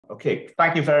Okay,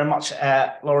 thank you very much,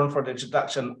 Lauren, for the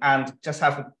introduction, and just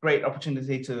have a great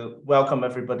opportunity to welcome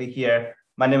everybody here.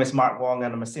 My name is Mark Wong,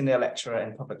 and I'm a senior lecturer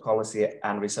in public policy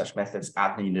and research methods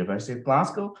at the University of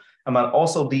Glasgow. I'm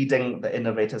also leading the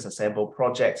Innovators Assemble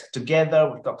project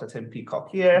together with Dr. Tim Peacock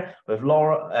here, with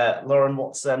Lauren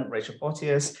Watson, Rachel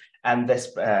Porteous, and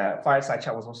this fireside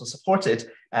chat was also supported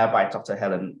by Dr.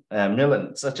 Helen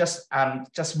Millen. So just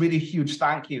really huge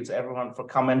thank you to everyone for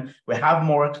coming. We have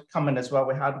more coming as well.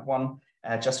 We had one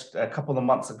just a couple of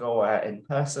months ago in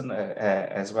person,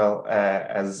 as well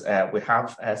as we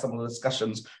have some of the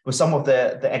discussions with some of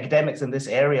the academics in this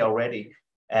area already,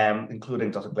 including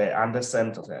Dr. Blair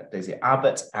Anderson, Dr. Daisy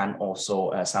Abbott, and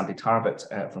also Sandy Tarbett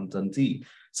from Dundee.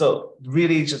 So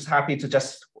really just happy to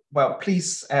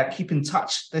please keep in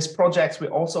touch. This project, we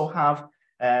also have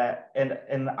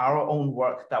in our own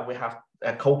work that we have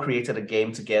co-created a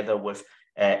game together with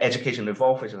Education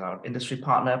Evolve, which is our industry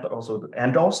partner, but also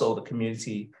the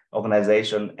community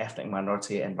organization, Ethnic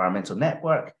Minority Environmental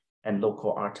Network, and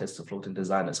local artists to floating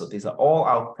designers. So these are all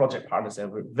our project partners that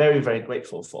we're very, very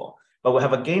grateful for. But we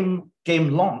have a game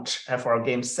launch for our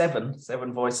game Seven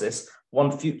Voices,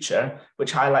 One Future,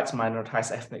 which highlights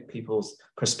minoritized ethnic people's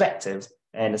perspectives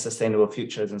and the sustainable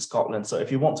futures in Scotland. So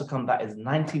if you want to come, that is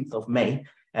 19th of May,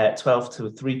 12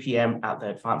 to 3 p.m. at the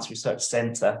Advanced Research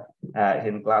Centre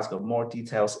in Glasgow. More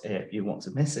details if you want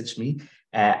to message me.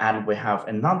 And we have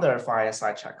another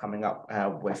fireside chat coming up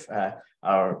with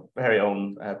our very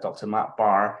own Dr. Matt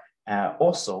Barr,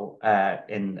 also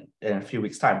in a few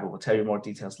weeks' time. But we'll tell you more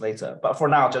details later. But for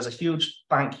now, just a huge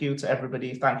thank you to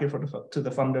everybody. Thank you to the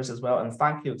funders as well. And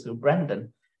thank you to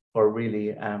Brendan for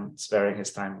really sparing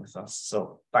his time with us.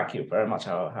 So thank you very much.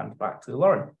 I'll hand back to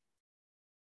Lauren.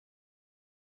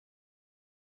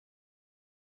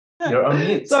 You're on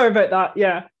mute. Sorry about that.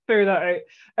 Yeah, figure that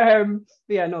out.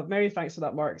 Yeah, no, many thanks for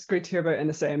that, Mark. It's great to hear about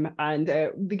InnoSim. And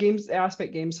the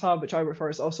Aspect Games Hub, which I work for,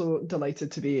 is also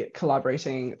delighted to be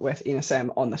collaborating with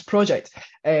InnoSim on this project.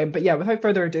 But yeah, without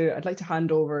further ado, I'd like to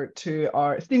hand over to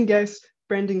our esteemed guest,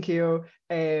 Brendan Keogh,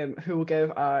 who will give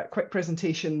a quick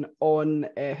presentation on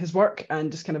his work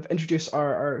and just kind of introduce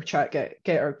our chat,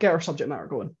 get our subject matter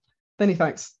going. Many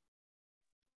thanks.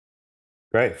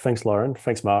 Great, thanks, Lauren.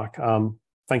 Thanks, Mark.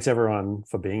 Thanks everyone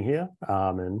for being here,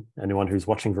 and anyone who's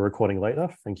watching the recording later,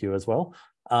 thank you as well.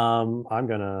 I'm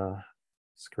gonna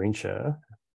screen share.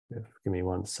 Give me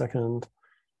 1 second.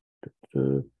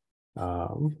 And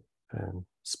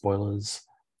spoilers.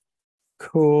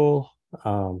 Cool.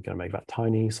 I'm gonna make that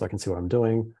tiny so I can see what I'm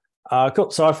doing.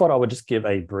 Cool. So I thought I would just give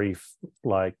a brief,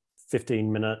 like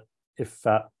 15-minute, if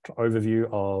that, overview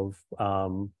of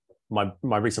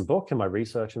my recent book and my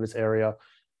research in this area.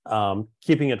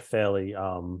 Keeping it fairly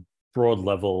broad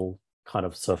level, kind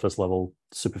of surface level,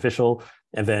 superficial,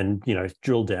 and then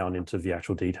drill down into the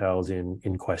actual details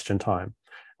in question time,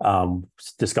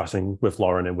 discussing with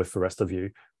Lauren and with the rest of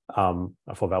you. I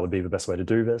thought that would be the best way to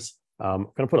do this. I'm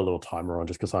going to put a little timer on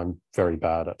just because I'm very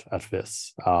bad at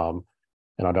this, and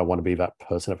I don't want to be that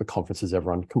person at the conferences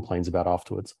everyone complains about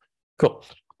afterwards. Cool.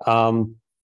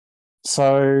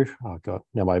 So, oh god,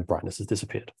 now my brightness has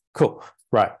disappeared. Cool.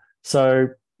 Right. So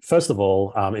first of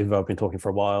all, even though I've been talking for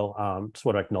a while, just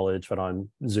want to acknowledge that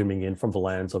I'm zooming in from the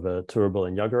lands of the Turrbal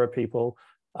and Yagara people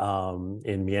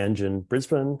in Meanjin,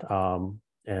 Brisbane,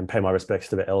 and pay my respects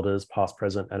to the elders, past,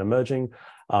 present, and emerging.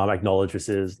 Acknowledge this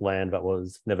is land that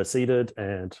was never ceded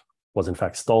and was in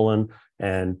fact stolen.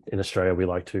 And in Australia, we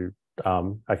like to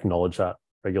acknowledge that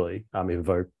regularly, even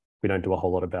though we don't do a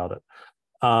whole lot about it.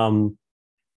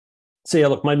 So yeah,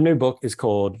 look, my new book is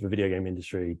called The Video Game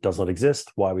Industry Does Not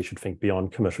Exist, Why We Should Think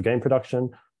Beyond Commercial Game Production.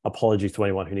 Apologies to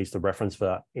anyone who needs to reference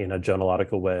that in a journal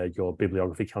article where your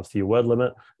bibliography counts to your word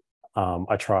limit.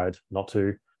 I tried not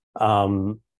to.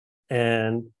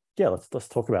 And yeah, let's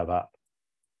talk about that.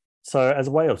 So as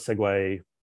a way of segue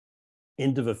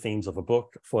into the themes of the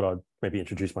book, I thought I'd maybe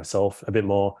introduce myself a bit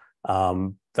more.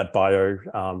 That bio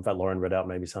that Lauren read out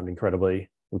made me sound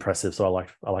incredibly impressive, so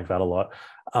I like that a lot.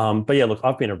 But yeah, look,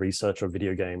 I've been a researcher of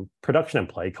video game production and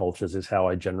play cultures is how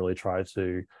I generally try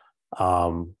to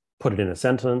put it in a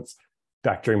sentence.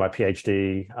 Back during my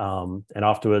PhD and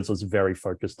afterwards was very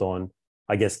focused on,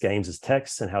 I guess, games as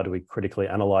texts and how do we critically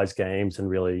analyze games in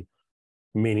really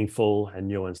meaningful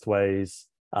and nuanced ways.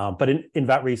 But in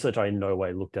that research, I in no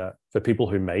way looked at the people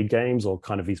who made games or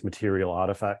kind of these material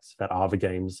artifacts that are the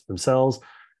games themselves,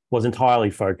 was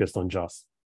entirely focused on just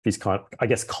these kind of, I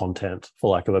guess, content, for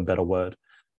lack of a better word.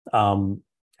 And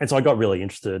so I got really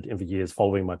interested in the years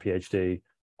following my PhD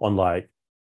on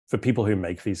for people who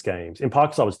make these games. In part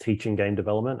because I was teaching game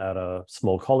development at a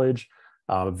small college,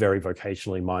 a very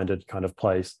vocationally minded kind of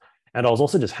place. And I was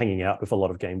also just hanging out with a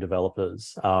lot of game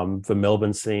developers. The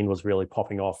Melbourne scene was really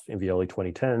popping off in the early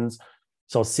 2010s.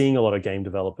 So I was seeing a lot of game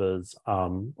developers.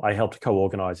 I helped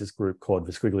co-organize this group called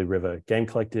the Squiggly River Game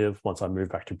Collective once I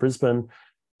moved back to Brisbane.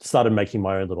 Started making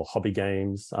my own little hobby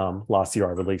games. Last year,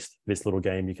 I released this little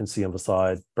game you can see on the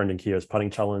side, Brendan Keogh's Putting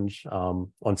Challenge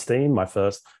on Steam, my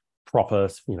first proper,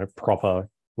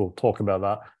 we'll talk about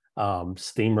that,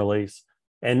 Steam release.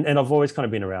 And I've always kind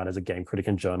of been around as a game critic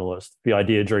and journalist. The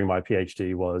idea during my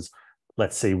PhD was,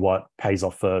 let's see what pays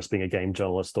off first, being a game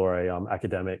journalist or a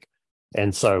academic.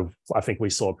 And so I think we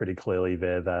saw pretty clearly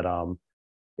there that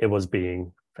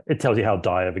it tells you how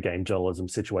dire the game journalism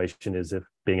situation is if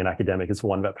being an academic is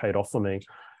one that paid off for me.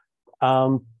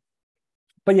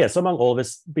 But yeah, so among all of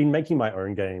this, been making my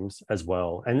own games as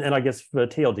well. And I guess the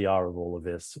TLDR of all of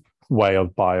this way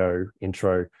of bio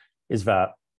intro is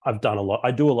that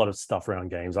I do a lot of stuff around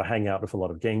games. I hang out with a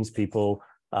lot of games people.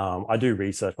 I do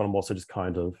research, but I'm also just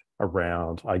kind of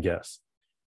around, I guess.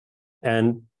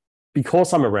 And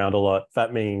because I'm around a lot,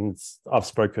 that means I've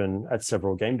spoken at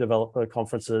several game developer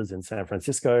conferences in San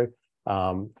Francisco,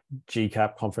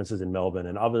 GCAP conferences in Melbourne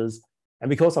and others. And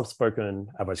because I've spoken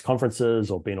at those conferences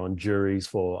or been on juries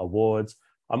for awards,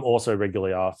 I'm also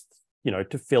regularly asked,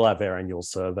 to fill out their annual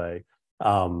survey.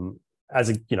 As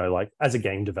a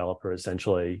game developer,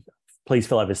 essentially, please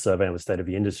fill out this survey on the state of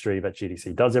the industry that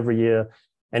GDC does every year.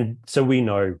 And so we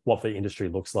know what the industry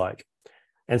looks like.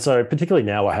 And so particularly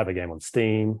now I have a game on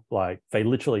Steam, like they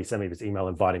literally send me this email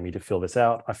inviting me to fill this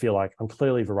out. I feel like I'm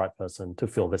clearly the right person to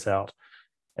fill this out.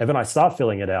 And then I start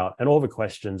filling it out and all the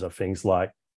questions are things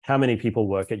like, how many people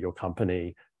work at your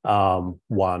company? Do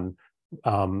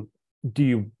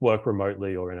you work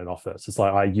remotely or in an office? It's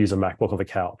like I use a MacBook on the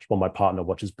couch while my partner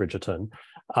watches Bridgerton.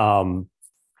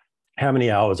 How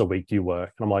many hours a week do you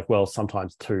work? And I'm like, well,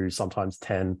 sometimes 2, sometimes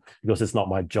 10, because it's not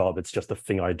my job. It's just a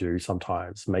thing I do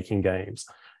sometimes, making games.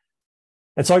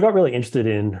 And so I got really interested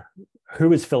in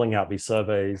who is filling out these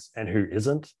surveys and who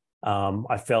isn't.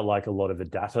 I felt like a lot of the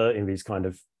data in these kind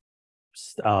of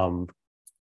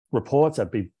reports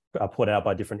that are put out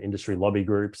by different industry lobby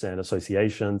groups and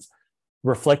associations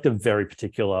reflect a very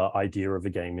particular idea of the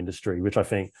game industry, which I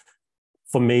think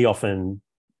for me often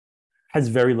has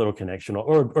very little connection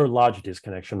or a large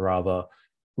disconnection rather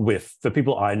with the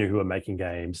people I knew who are making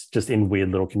games just in weird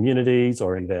little communities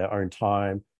or in their own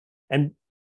time. And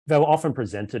they were often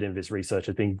presented in this research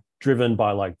as being driven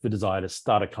by like the desire to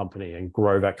start a company and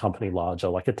grow that company larger,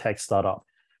 like a tech startup,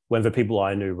 when the people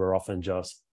I knew were often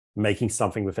just making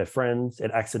something with their friends.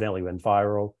 It accidentally went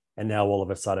viral. And now all of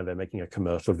a sudden they're making a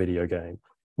commercial video game,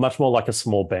 much more like a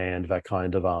small band that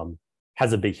kind of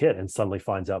has a big hit and suddenly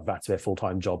finds out that's their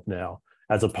full-time job now,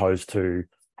 as opposed to,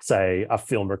 say, a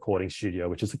film recording studio,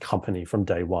 which is a company from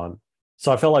day one.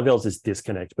 So I felt like there was this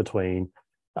disconnect between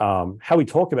how we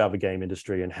talk about the game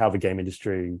industry and how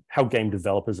game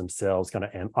developers themselves kind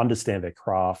of understand their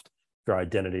craft, their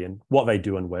identity, and what they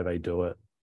do and where they do it.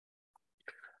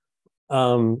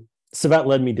 So that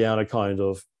led me down a kind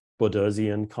of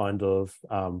Bourdieusian kind of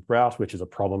route, which is a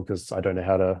problem because I don't know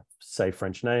how to say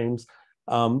French names.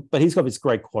 But he's got this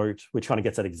great quote, which kind of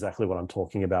gets at exactly what I'm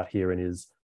talking about here in his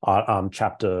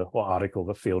chapter or article,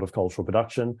 The Field of Cultural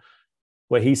Production,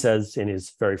 where he says in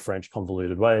his very French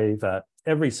convoluted way that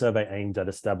every survey aimed at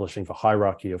establishing the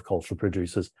hierarchy of cultural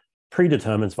producers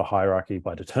predetermines the hierarchy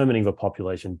by determining the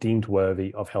population deemed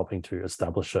worthy of helping to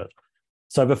establish it.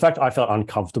 So the fact I felt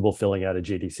uncomfortable filling out a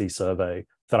GDC survey,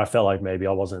 that I felt like maybe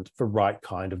I wasn't the right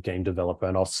kind of game developer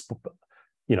and I was,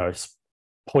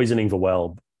 poisoning the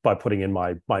well by putting in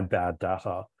my bad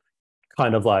data,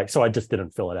 kind of like, so I just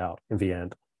didn't fill it out in the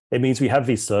end. It means we have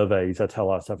these surveys that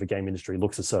tell us that the game industry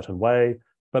looks a certain way,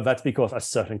 but that's because a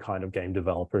certain kind of game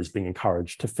developer is being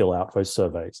encouraged to fill out those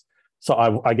surveys.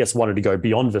 So I guess wanted to go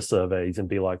beyond the surveys and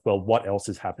be like, well, what else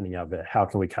is happening out there? How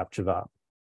can we capture that?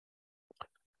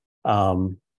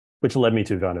 Which led me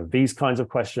to kind of these kinds of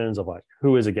questions of like,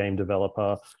 who is a game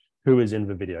developer? Who is in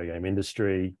the video game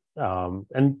industry?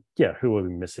 And yeah, who are we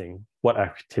missing? What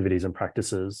activities and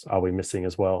practices are we missing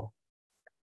as well?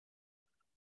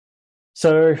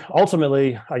 So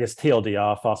ultimately, I guess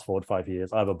TLDR, fast forward 5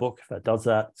 years, I have a book that does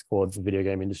that. It's called The Video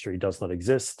Game Industry Does Not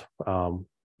Exist. I'm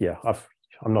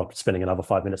not spending another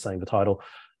 5 minutes saying the title.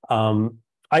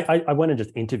 I went and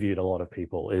just interviewed a lot of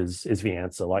people is the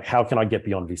answer. Like, how can I get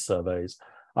beyond these surveys?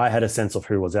 I had a sense of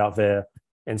who was out there.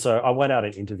 And so I went out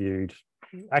and interviewed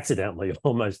accidentally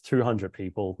almost 200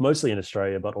 people, mostly in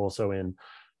Australia, but also in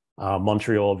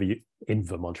Montreal, in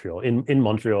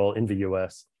the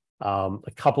US,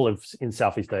 a couple of in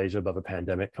Southeast Asia, but the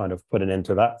pandemic kind of put an end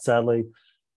to that, sadly.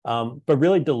 but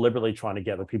really deliberately trying to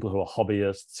get the people who are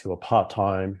hobbyists, who are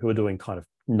part-time, who are doing kind of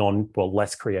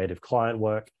less creative client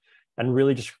work, and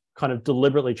really just kind of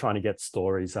deliberately trying to get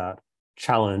stories that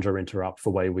challenge or interrupt the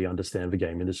way we understand the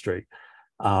game industry.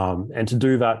 And to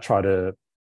do that, try to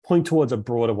point towards a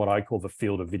broader, what I call the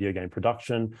field of video game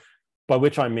production, by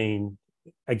which I mean,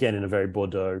 again, in a very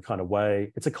Bordeaux kind of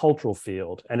way, it's a cultural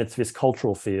field. And it's this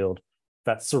cultural field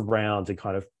that surrounds and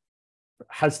kind of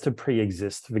has to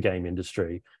pre-exist the game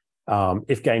industry.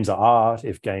 If games are art,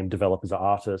 if game developers are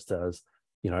artists, as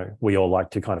we all like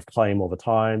to kind of claim all the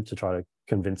time to try to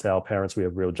convince our parents we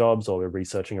have real jobs or we're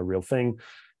researching a real thing,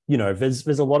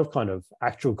 there's a lot of kind of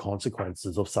actual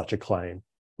consequences of such a claim.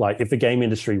 Like if the game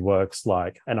industry works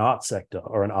like an art sector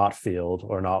or an art field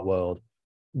or an art world,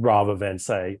 rather than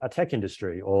say a tech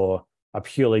industry or a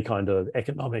purely kind of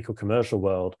economic or commercial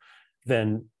world,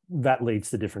 then that leads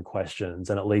to different questions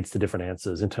and it leads to different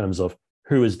answers in terms of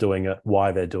who is doing it,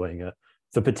 why they're doing it,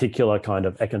 the particular kind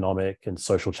of economic and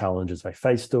social challenges they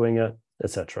face doing it,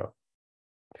 etc.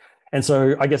 And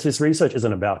so I guess this research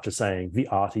isn't about just saying the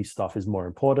arty stuff is more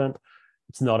important.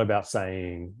 It's not about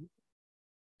saying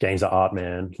games are art,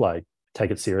 man, like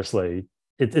take it seriously.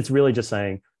 It's really just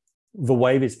saying the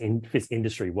way this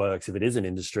industry works, if it is an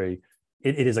industry,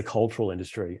 it is a cultural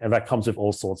industry. And that comes with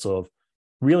all sorts of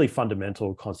really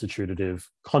fundamental constitutive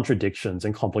contradictions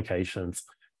and complications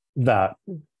that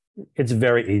it's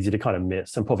very easy to kind of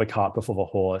miss and put the cart before the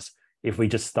horse if we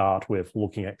just start with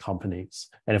looking at companies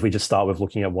and if we just start with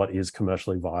looking at what is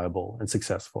commercially viable and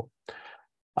successful.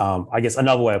 I guess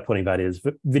another way of putting that is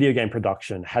video game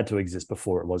production had to exist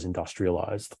before it was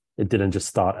industrialized. It didn't just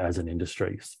start as an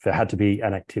industry. There had to be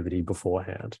an activity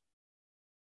beforehand.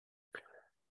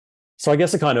 So I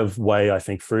guess the kind of way I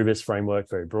think through this framework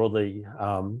very broadly,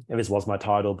 and this was my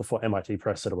title before MIT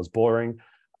Press said it was boring,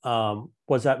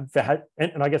 was that there had,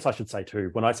 and I guess I should say too,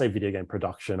 when I say video game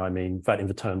production, I mean that in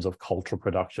the terms of cultural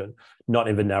production, not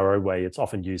in the narrow way it's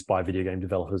often used by video game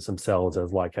developers themselves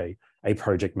as like a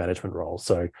project management role.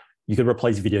 So you could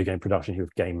replace video game production here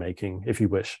with game making if you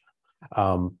wish.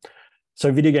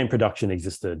 So video game production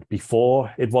existed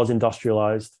before it was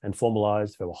industrialized and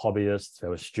formalized. There were hobbyists, there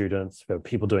were students, there were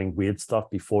people doing weird stuff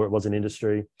before it was an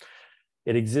industry.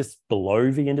 It exists below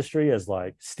the industry as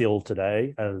like still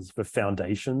today as the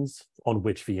foundations on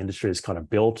which the industry is kind of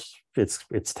built.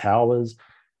 It's towers,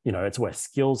 it's where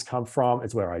skills come from.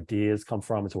 It's where ideas come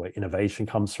from. It's where innovation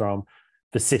comes from.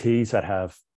 The cities that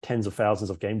have tens of thousands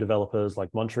of game developers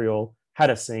like Montreal had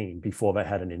a scene before they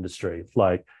had an industry.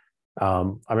 Like, I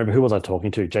remember, who was I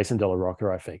talking to? Jason De La Rocca,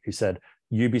 I think, who said,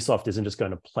 Ubisoft isn't just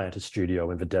going to plant a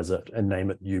studio in the desert and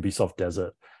name it Ubisoft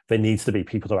Desert. There needs to be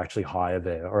people to actually hire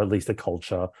there, or at least a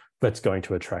culture that's going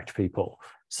to attract people.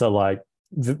 So like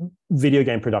video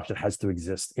game production has to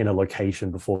exist in a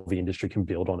location before the industry can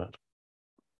build on it.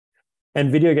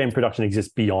 And video game production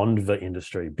exists beyond the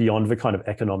industry, beyond the kind of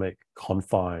economic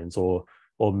confines or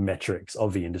metrics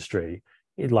of the industry.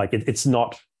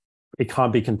 It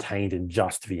can't be contained in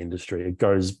just the industry. It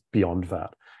goes beyond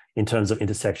that in terms of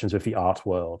intersections with the art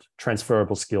world,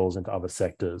 transferable skills into other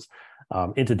sectors,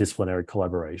 interdisciplinary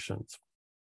collaborations.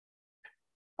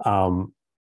 And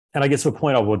I guess the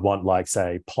point I would want, like,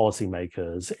 say,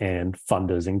 policymakers and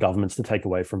funders and governments to take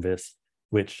away from this,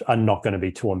 which are not going to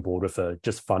be too on board with it,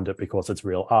 just fund it because it's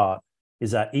real art,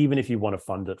 is that even if you want to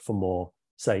fund it for more,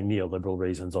 say, neoliberal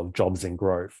reasons of jobs and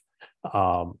growth,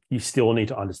 you still need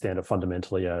to understand it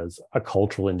fundamentally as a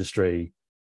cultural industry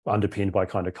underpinned by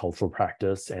kind of cultural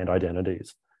practice and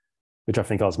identities, which I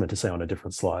think I was meant to say on a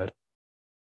different slide.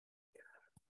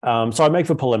 So I make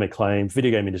the polemic claim,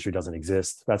 video game industry doesn't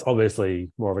exist. That's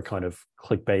obviously more of a kind of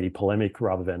clickbaity polemic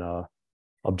rather than a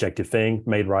objective thing.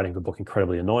 Made writing the book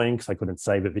incredibly annoying because I couldn't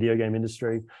save the video game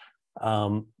industry.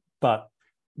 But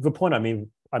the point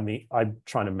I'm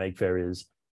trying to make there is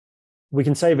we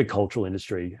can save a cultural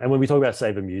industry. And when we talk about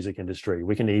save a music industry,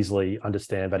 we can easily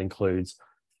understand that includes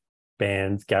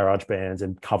bands, garage bands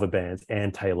and cover bands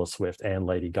and Taylor Swift and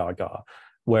Lady Gaga.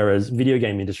 Whereas video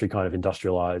game industry kind of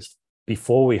industrialized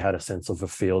before we had a sense of a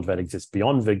field that exists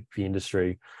beyond the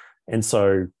industry. And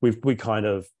so we kind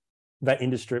of, that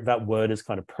industry, that word is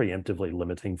kind of preemptively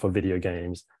limiting for video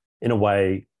games in a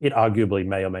way it arguably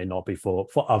may or may not be for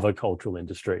other cultural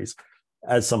industries,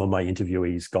 as some of my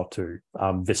interviewees got to.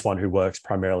 This one who works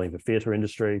primarily in the theatre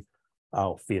industry,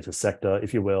 theatre sector,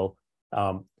 if you will,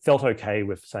 felt okay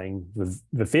with saying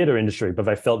the theatre industry, but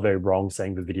they felt very wrong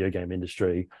saying the video game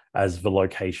industry as the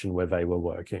location where they were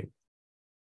working.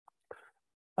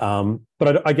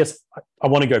 But I guess I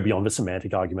want to go beyond the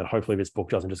semantic argument. Hopefully this book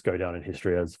doesn't just go down in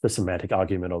history as the semantic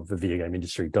argument of the video game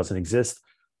industry doesn't exist,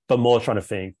 but more trying to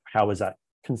think, how is that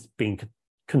being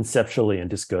conceptually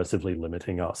and discursively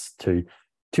limiting us to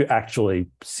actually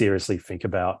seriously think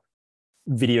about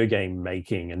video game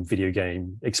making and video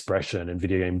game expression and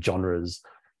video game genres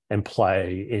and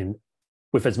play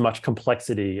with as much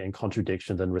complexity and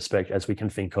contradiction and respect as we can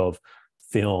think of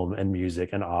film and music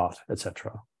and art,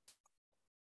 etc.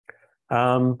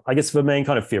 I guess the main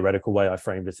kind of theoretical way I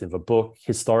frame this in the book,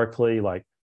 historically, like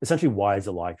essentially, why is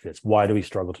it like this? Why do we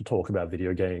struggle to talk about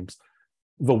video games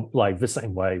the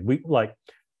same way?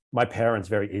 My parents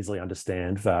very easily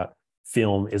understand that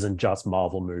film isn't just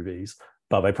Marvel movies,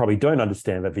 but they probably don't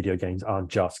understand that video games aren't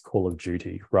just Call of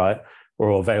Duty, right?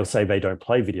 Or they'll say they don't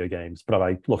play video games, but if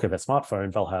I look at their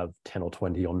smartphone, they'll have 10 or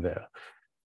 20 on there.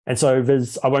 And so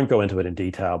I won't go into it in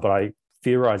detail, but I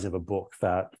theorize in the book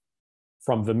that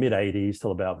from the mid-80s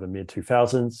till about the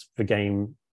mid-2000s,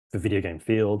 the video game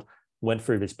field went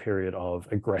through this period of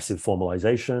aggressive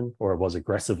formalization, or it was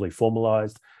aggressively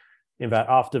formalized, in that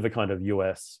after the kind of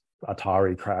US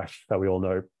Atari crash that we all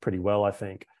know pretty well, I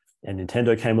think, and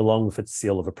Nintendo came along with its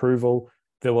seal of approval,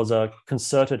 there was a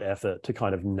concerted effort to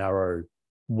kind of narrow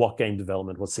what game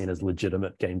development was seen as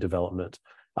legitimate game development.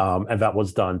 And that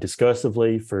was done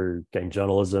discursively through game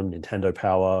journalism, Nintendo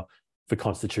Power, the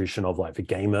constitution of like the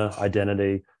gamer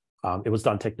identity. It was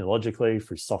done technologically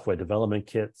through software development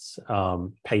kits,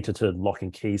 patented lock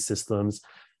and key systems.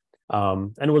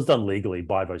 And it was done legally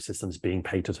by those systems being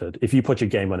patented. If you put your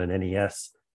game on an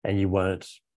NES and you weren't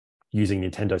using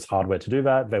Nintendo's hardware to do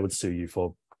that, they would sue you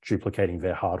for duplicating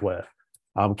their hardware.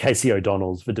 Casey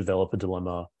O'Donnell's The Developer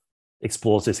Dilemma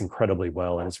explores this incredibly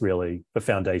well, and it's really the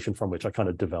foundation from which I kind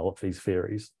of developed these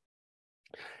theories.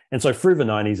 And so through the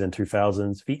 90s and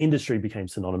 2000s, the industry became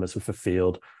synonymous with the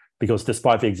field because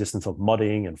despite the existence of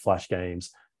modding and flash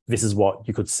games, this is what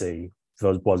you could see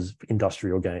was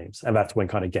industrial games. And that's when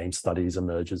kind of game studies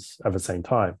emerges at the same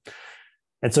time.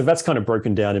 And so that's kind of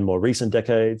broken down in more recent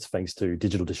decades, thanks to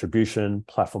digital distribution,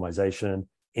 platformization,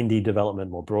 indie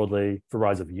development more broadly, the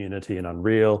rise of Unity and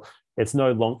Unreal. It's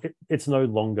no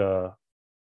longer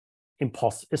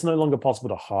possible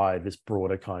to hide this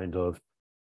broader kind of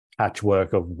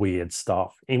patchwork of weird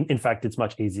stuff. In fact, it's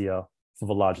much easier for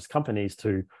the largest companies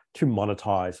to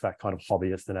monetize that kind of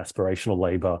hobbyist and aspirational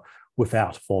labor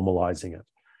without formalizing it.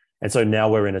 And so now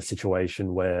we're in a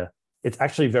situation where it's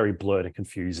actually very blurred and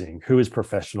confusing. Who is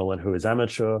professional and who is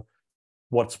amateur?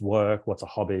 What's work? What's a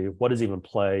hobby? What is even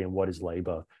play and what is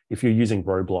labor? If you're using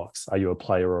Roblox, are you a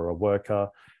player or a worker?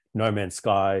 No Man's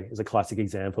Sky is a classic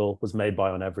example, was made by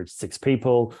on average 6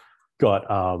 people, got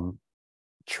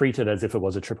treated as if it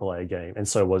was a AAA game, and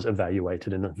so was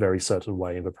evaluated in a very certain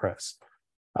way in the press.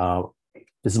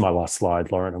 This is my last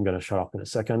slide, Lauren. I'm going to shut up in a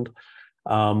second.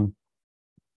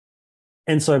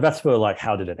 And so that's for like,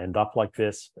 how did it end up like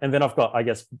this? And then I've got, I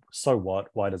guess, so what?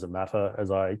 Why does it matter?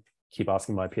 As I keep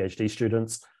asking my PhD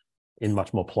students in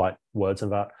much more polite words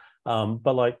than that.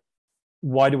 But like,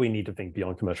 why do we need to think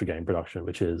beyond commercial game production,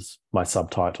 which is my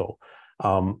subtitle?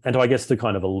 And I guess to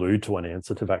kind of allude to an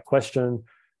answer to that question,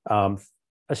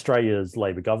 Australia's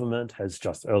Labor government has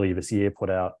just earlier this year put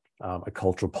out a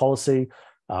cultural policy.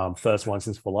 First one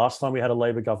since the last time we had a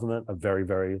Labor government, a very,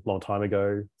 very long time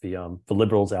ago. The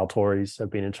Liberals, our Tories,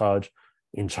 have been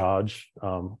in charge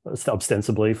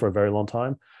ostensibly for a very long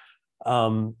time.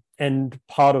 And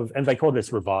they call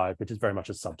this Revive, which is very much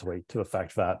a subtweet to the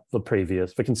fact that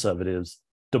the Conservatives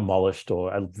demolished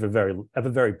or at the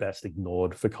very best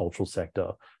ignored the cultural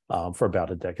sector for about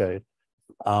a decade.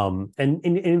 And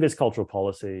in this cultural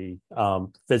policy,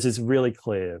 there's this really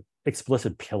clear,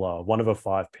 explicit pillar, one of the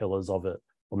 5 pillars of it,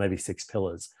 or maybe 6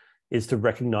 pillars, is to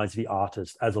recognize the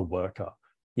artist as a worker,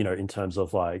 in terms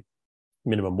of like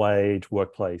minimum wage,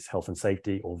 workplace, health and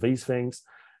safety, all these things.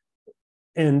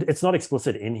 And it's not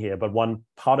explicit in here, but one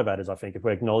part of that is, I think, if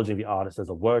we're acknowledging the artist as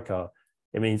a worker,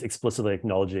 it means explicitly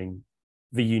acknowledging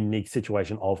the unique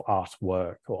situation of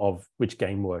artwork, or of which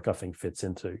game work, I think, fits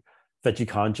into, that you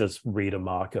can't just read a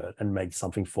market and make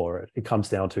something for it. It comes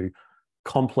down to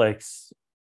complex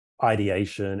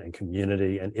ideation and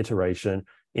community and iteration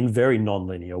in very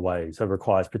non-linear ways that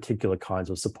requires particular kinds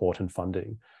of support and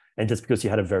funding. And just because you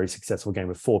had a very successful game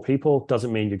with 4 people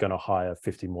doesn't mean you're going to hire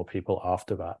 50 more people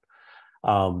after that.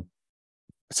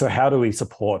 So how do we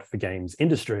support the games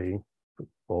industry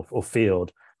or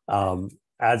field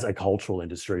as a cultural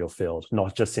industry or field,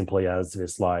 not just simply as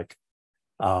this like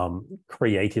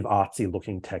creative, artsy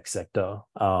looking tech sector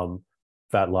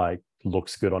that like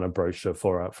looks good on a brochure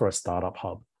for a startup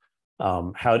hub?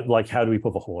 How do we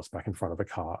put the horse back in front of a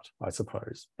cart, I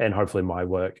suppose? And hopefully my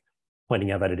work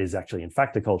pointing out that it is actually in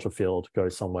fact a culture field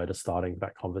goes somewhere to starting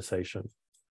that conversation.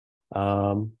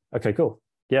 Okay, cool.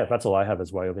 Yeah, that's all I have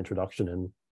as way of introduction, and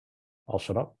I'll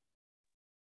shut up.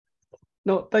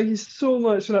 No, thank you so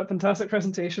much for that fantastic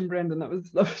presentation, Brendan. That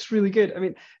was really good. I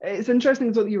mean, it's interesting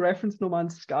as well that you referenced No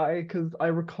Man's Sky, because I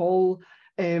recall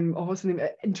what's the name,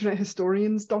 Internet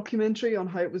Historian's documentary on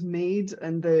how it was made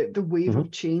and the wave of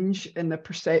change in the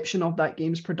perception of that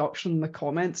game's production in the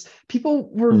comments. People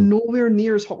were nowhere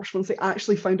near as harsh once they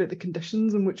actually found out the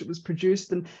conditions in which it was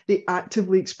produced, and they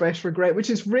actively expressed regret, which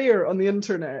is rare on the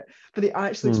internet, but they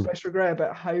actually expressed regret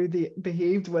about how they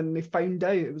behaved when they found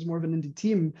out it was more of an indie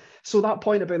team. So that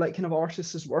point about like kind of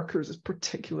artists as workers is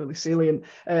particularly salient.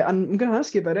 And I'm going to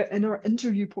ask you about it in our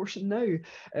interview portion now.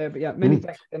 But yeah, many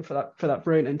thanks again for that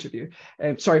brilliant interview.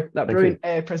 Sorry, that brilliant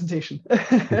presentation.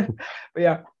 But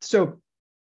yeah, so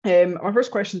our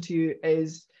first question to you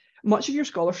is, much of your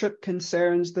scholarship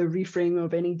concerns the reframing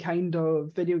of any kind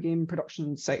of video game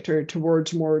production sector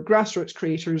towards more grassroots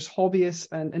creators, hobbyists,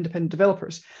 and independent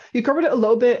developers. You covered it a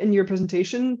little bit in your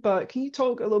presentation, but can you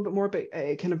talk a little bit more about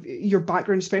kind of your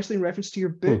background, especially in reference to your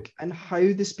book, and how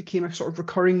this became a sort of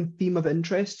recurring theme of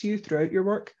interest to you throughout your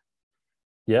work?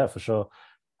 Yeah, for sure.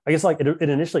 I guess like it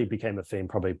initially became a theme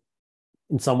probably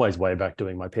in some ways way back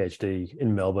doing my PhD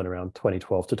in Melbourne around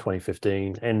 2012 to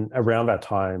 2015. And around that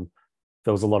time,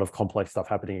 there was a lot of complex stuff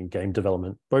happening in game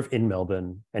development, both in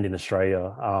Melbourne and in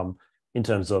Australia, in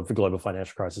terms of the global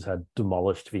financial crisis had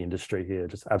demolished the industry here,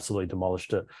 just absolutely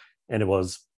demolished it. And it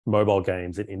was mobile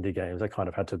games and indie games that kind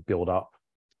of had to build up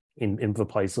in the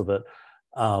place of it.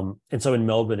 And so in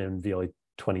Melbourne in the early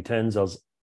 2010s, I was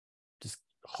just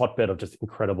hotbed of just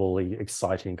incredibly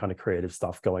exciting kind of creative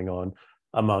stuff going on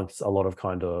amongst a lot of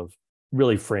kind of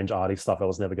really fringe arty stuff that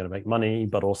was never going to make money,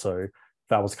 but also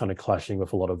that was kind of clashing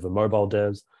with a lot of the mobile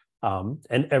devs.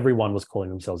 And everyone was calling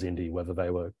themselves indie, whether they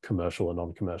were commercial or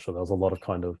non-commercial. There was a lot of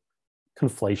kind of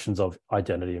conflations of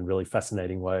identity in a really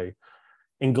fascinating way.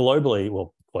 And globally,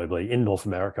 in North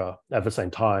America, at the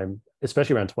same time,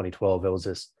 especially around 2012, there was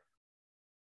this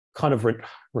kind of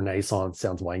renaissance,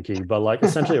 sounds wanky, but like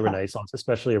essentially a renaissance,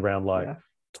 especially around like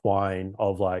Twine,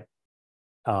 of like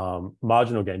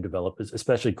marginal game developers,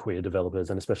 especially queer developers,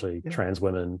 and especially trans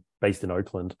women based in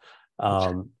Oakland,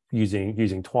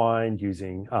 using Twine,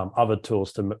 using other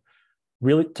tools to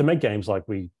make games like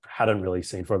we hadn't really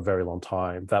seen for a very long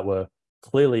time, that were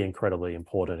clearly incredibly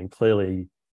important and clearly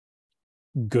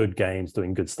good games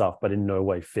doing good stuff, but in no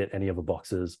way fit any of the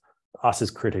boxes us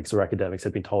as critics or academics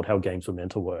had been told how games were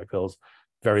meant to work. There was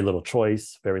very little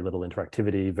choice, very little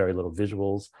interactivity, very little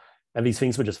visuals, and these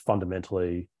things were just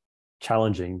fundamentally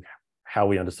challenging how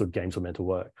we understood games were meant to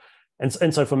work.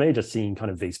 And so for me, just seeing kind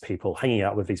of these people, hanging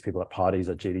out with these people at parties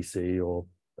at GDC or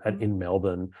in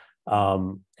Melbourne,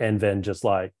 and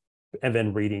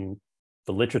then reading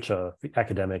the literature, the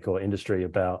academic or industry,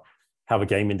 about how the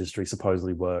game industry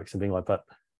supposedly works, and being like,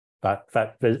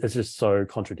 that it's just so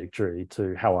contradictory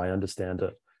to how I understand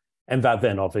it. And that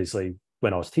then obviously,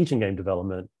 when I was teaching game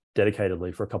development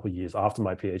dedicatedly for a couple of years after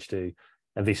my PhD,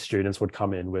 and these students would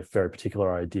come in with very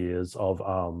particular ideas of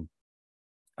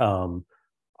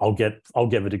I'll get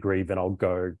the degree, then I'll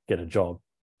go get a job.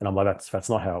 And I'm like, that's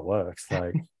not how it works.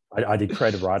 Like I did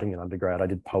creative writing in undergrad. I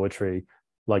did poetry.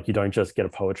 Like, you don't just get a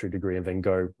poetry degree and then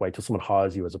go wait till someone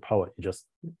hires you as a poet. You just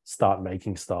start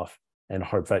making stuff and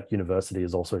hope that university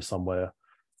is also somewhere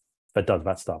that does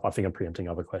that stuff. I think I'm preempting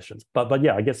other questions, but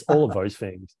yeah, I guess all of those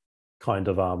things kind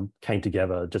of came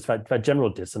together. Just that general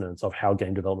dissonance of how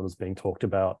game development was being talked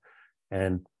about,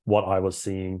 and what I was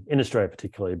seeing in Australia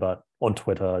particularly, but on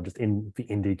Twitter, just in the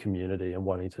indie community,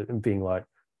 and being like,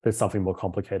 there's something more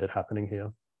complicated happening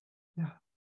here.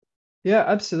 Yeah,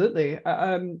 absolutely.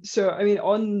 So I mean,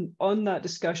 on that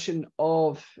discussion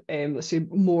of let's say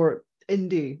more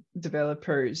indie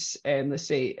developers, let's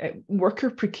say worker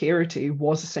precarity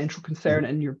was a central concern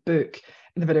in your book.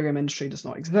 And the video game industry does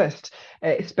not exist,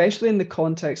 especially in the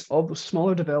context of those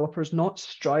smaller developers not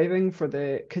striving for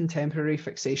the contemporary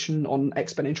fixation on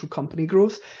exponential company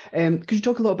growth. Could you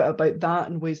talk a little bit about that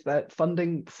and ways that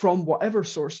funding from whatever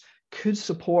source could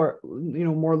support,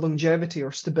 more longevity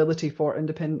or stability for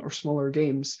independent or smaller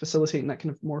games, facilitating that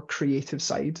kind of more creative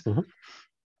side?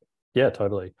 Yeah,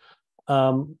 totally.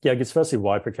 I guess firstly,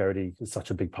 why precarity is such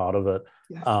a big part of it.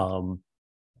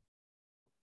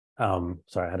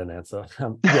 Sorry, I had an answer.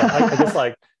 I guess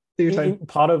like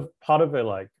part of a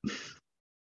like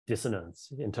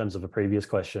dissonance in terms of a previous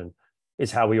question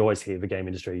is how we always hear the game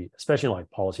industry, especially in like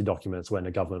policy documents when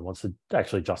the government wants to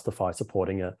actually justify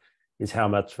supporting it, is how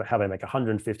they make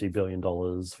 $150 billion.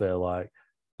 They're like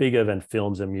bigger than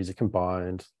films and music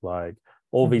combined, like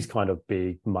all these kind of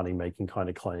big money making kind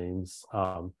of claims.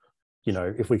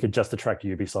 If we could just attract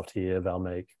Ubisoft here,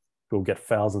 we'll get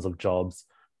thousands of jobs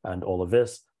and all of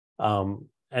this. And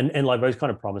like those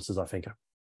kind of promises, I think,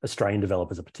 Australian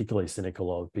developers are particularly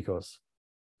cynical of, because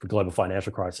the global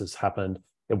financial crisis happened.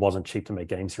 It wasn't cheap to make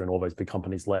games here, and all those big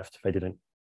companies left. They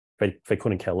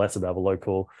couldn't care less about the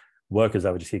local workers.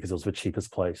 They were just here because it was the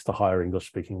cheapest place to hire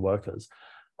English-speaking workers.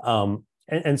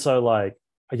 And so, like,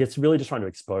 I guess really just trying to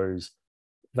expose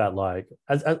that, like,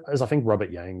 as I think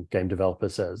Robert Yang, game developer,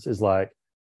 says, is like,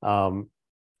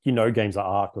 games are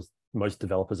art because most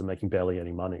developers are making barely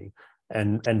any money.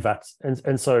 And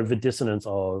so the dissonance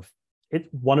of it,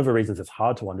 one of the reasons it's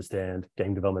hard to understand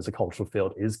game development as a cultural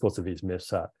field is because of these myths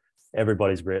that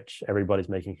everybody's rich, everybody's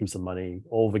making heaps of money,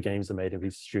 all the games are made in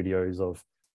these studios of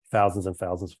thousands and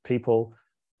thousands of people,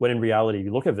 when in reality,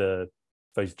 you look at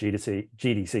those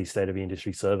GDC state of the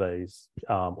industry surveys,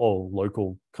 or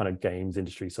local kind of games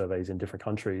industry surveys in different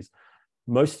countries,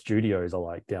 most studios are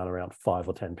like down around 5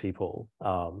 or 10 people,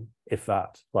 if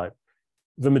that. Like,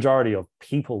 the majority of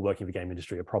people working in the game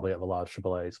industry are probably at the large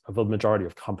AAAs. The majority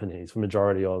of companies, the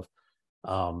majority of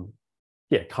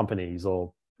companies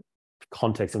or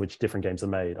contexts in which different games are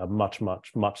made are much,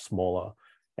 much, much smaller.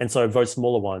 And so those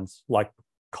smaller ones, like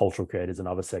cultural creators and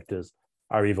other sectors,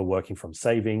 are either working from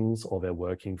savings, or they're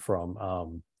working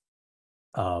from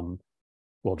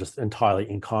just entirely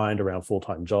in kind around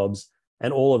full-time jobs.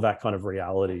 And all of that kind of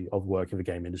reality of work in the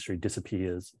game industry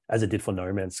disappears, as it did for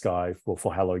No Man's Sky,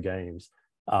 for Hello Games,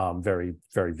 very,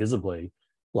 very visibly.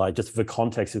 Like, just the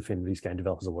context within these game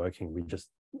developers are working, we just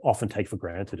often take for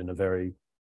granted in a very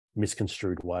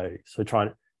misconstrued way. So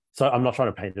I'm not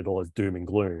trying to paint it all as doom and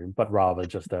gloom, but rather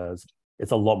just as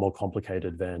it's a lot more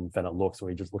complicated than it looks when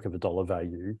we just look at the dollar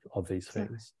value of these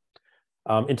things.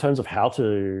 In terms of how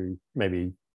to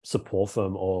maybe support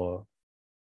them, or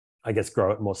I guess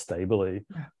grow it more stably.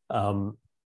 I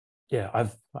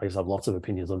guess I have lots of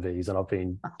opinions on these, and I've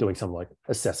been doing some like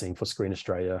assessing for Screen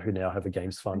Australia, who now have a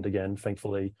games fund again,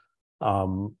 thankfully.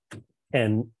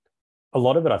 And a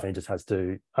lot of it, I think, just has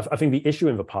to, I think the issue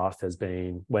in the past has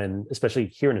been when, especially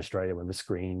here in Australia, when the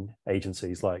screen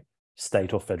agencies like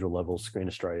state or federal level, Screen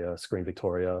Australia, Screen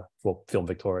Victoria, well, Film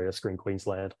Victoria, Screen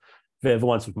Queensland, they're the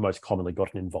ones who've most commonly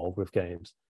gotten involved with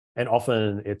games. And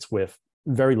often it's with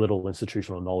very little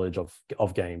institutional knowledge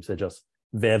of games.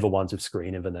 They're the ones with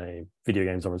screen in the name. Video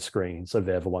games are on screen, so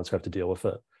they're the ones who have to deal with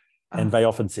it. And they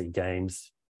often see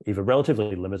games either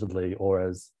relatively limitedly or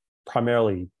as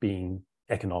primarily being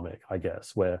economic, I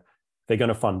guess, where they're going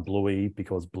to fund Bluey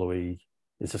because Bluey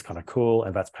is just kind of cool,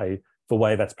 and that's the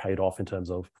way that's paid off in terms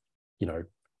of, what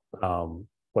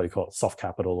do you call it, soft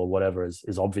capital or whatever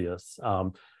is obvious.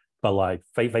 But like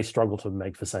they struggle to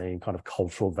make the same kind of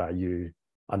cultural value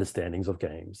understandings of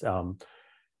games.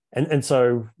 And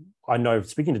so I know,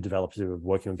 speaking to developers who are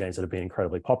working on games that have been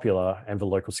incredibly popular, and the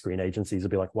local screen agencies will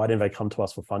be like, why didn't they come to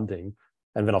us for funding?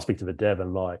 And then I'll speak to the dev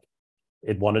and like,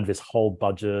 it wanted this whole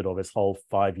budget or this whole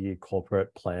 5-year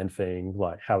corporate plan thing.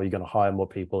 Like, how are you going to hire more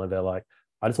people? And they're like,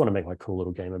 I just want to make my cool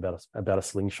little game about a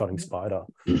slingshotting spider.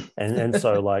 And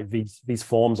so like these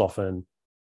forms often,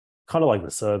 kind of like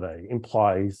the survey,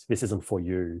 implies this isn't for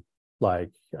you.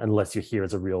 Like, unless you're here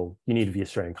as you need the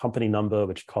Australian company number,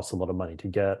 which costs a lot of money to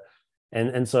get.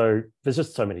 And so there's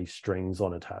just so many strings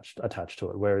attached to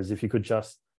it. Whereas if you could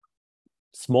just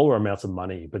smaller amounts of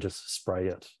money, but just spray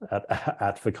it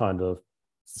at the kind of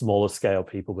smaller scale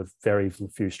people with very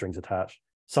few strings attached,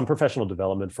 some professional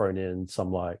development thrown in,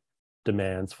 some like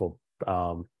demands for,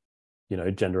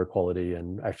 gender equality,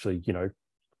 and actually,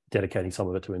 dedicating some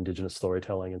of it to Indigenous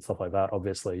storytelling and stuff like that,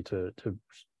 obviously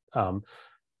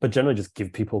but generally just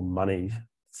give people money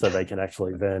so they can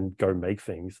actually then go make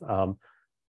things.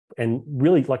 And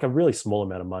really, like, a really small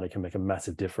amount of money can make a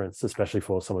massive difference, especially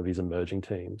for some of these emerging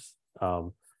teams,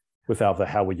 without the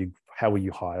how will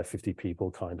you hire 50 people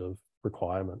kind of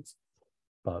requirements.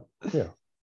 But yeah,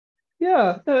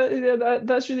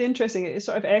 that's really interesting. It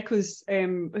sort of echoes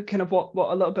kind of what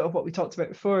a little bit of what we talked about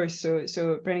before.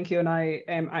 So Brendan Keogh and I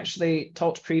actually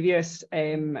talked previous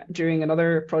during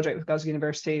another project with Glasgow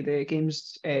University,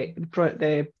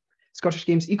 the Scottish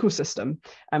Games ecosystem.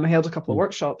 I held a couple of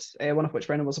workshops, one of which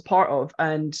Brendan was a part of,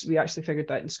 and we actually figured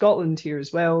that in Scotland here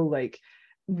as well, like,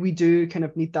 we do kind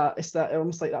of need that. It's that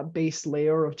almost like that base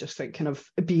layer of just like kind of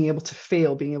being able to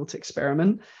fail, being able to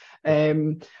experiment.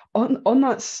 On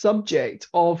that subject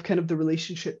of kind of the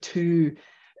relationship to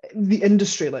the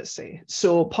industry, let's say.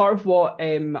 So part of what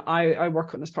I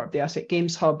work on as part of the Asset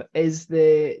Games Hub is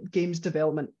the games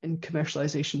development and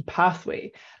commercialization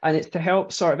pathway. And it's to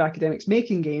help sort of academics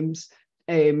making games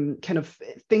kind of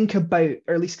think about,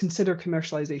 or at least consider,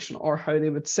 commercialization or how they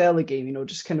would sell a game,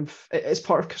 just kind of as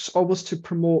part of almost to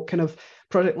promote kind of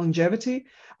product longevity.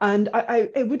 And I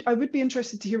would be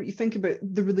interested to hear what you think about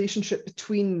the relationship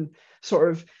between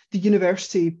sort of the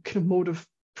university kind of mode of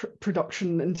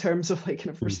production in terms of like kind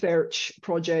of research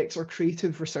projects or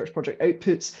creative research project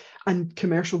outputs and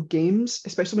commercial games,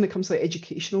 especially when it comes to like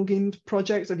educational game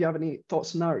projects? Have you have any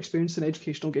thoughts on that or experience in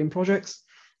educational game projects?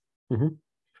 Yeah,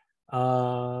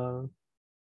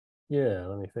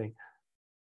 let me think.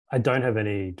 I don't have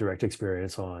any direct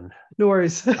experience on no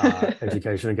worries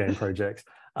educational game projects.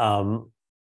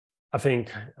 I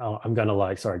think I'm going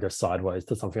to go sideways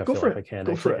to something I feel like I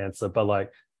can actually answer. But like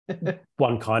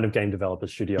one kind of game developer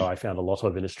studio I found a lot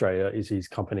of in Australia is these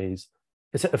companies.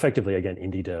 It's effectively, again,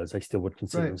 indie devs. They still would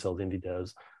consider themselves indie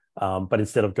devs. But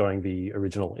instead of going the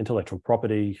original intellectual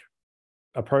property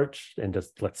approach and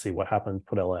just let's see what happens,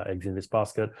 put all our eggs in this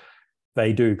basket,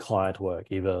 they do client work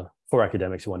either for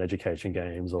academics who want education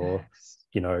games or,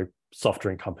 soft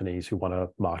drink companies who want a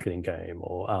marketing game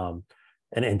or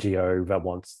an NGO that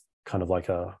wants kind of like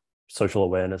a social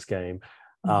awareness game.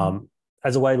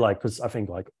 As a way, because I think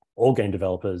like all game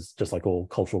developers, just like all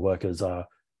cultural workers are,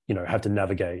 have to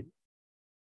navigate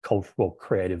cultural,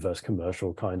 creative versus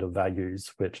commercial kind of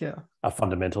values, which are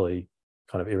fundamentally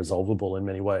kind of irresolvable in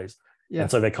many ways.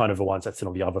 And so they're kind of the ones that sit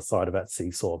on the other side of that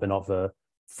seesaw. They're not the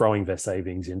throwing their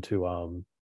savings into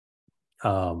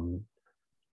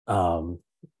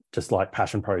just like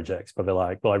passion projects, but they're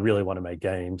like, well, I really want to make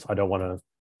games. I don't want to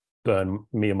burn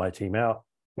me and my team out.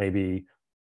 Maybe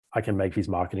I can make these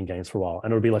marketing games for a while,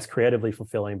 and it'll be less creatively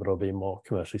fulfilling, but it'll be more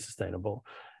commercially sustainable.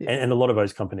 And a lot of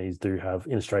those companies do have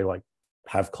in Australia,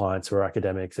 have clients who are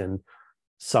academics, and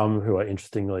some who are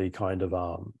interestingly kind of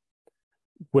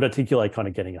would articulate kind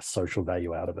of getting a social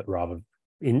value out of it rather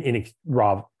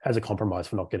as a compromise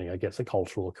for not getting, I guess, a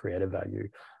cultural or creative value.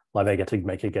 Like they get to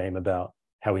make a game about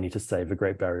how we need to save the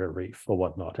Great Barrier Reef or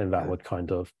whatnot, and that would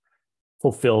kind of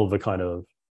fulfill the kind of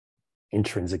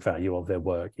intrinsic value of their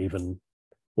work, even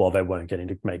while they weren't getting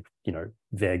to make,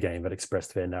 their game that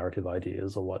expressed their narrative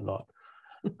ideas or whatnot.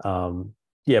 But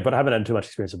I haven't had too much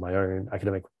experience with my own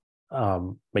academic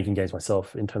making games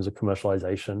myself in terms of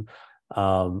commercialization.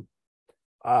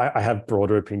 I have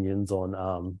broader opinions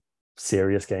on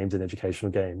serious games and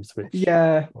educational games, which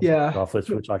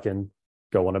which I can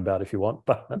go on about if you want.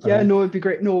 But it'd be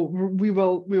great. No, we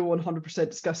will 100%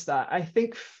 discuss that. I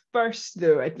think first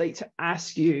though, I'd like to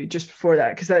ask you just before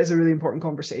that, because that is a really important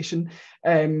conversation.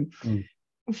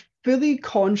 Fully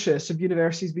conscious of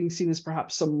universities being seen as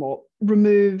perhaps somewhat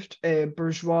removed,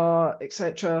 bourgeois,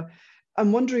 etc.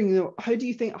 I'm wondering, how do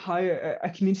you think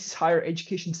a community's higher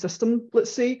education system,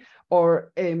 let's say,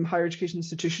 or higher education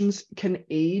institutions can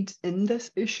aid in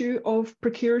this issue of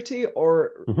precarity,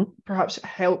 or perhaps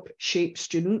help shape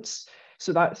students?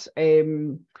 So that's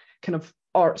kind of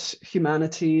arts,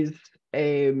 humanities,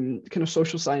 kind of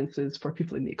social sciences for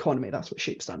people in the economy. That's what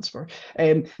SHAPE stands for.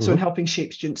 So in helping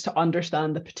shape students to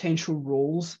understand the potential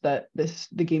roles that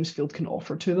the games field can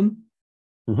offer to them.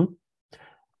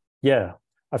 Yeah,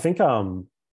 I think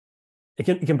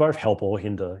it can both help or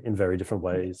hinder in very different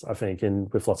ways, I think,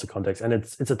 with lots of context. And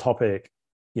it's a topic,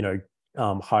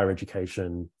 higher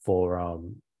education for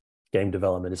game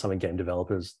development is something game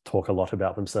developers talk a lot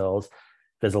about themselves.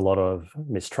 There's a lot of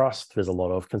mistrust. There's a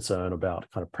lot of concern about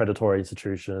kind of predatory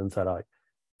institutions that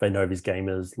they know these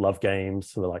gamers love games.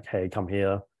 So they're like, hey, come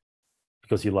here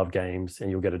because you love games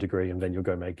and you'll get a degree and then you'll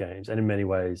go make games. And in many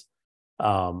ways,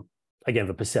 again,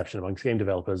 the perception amongst game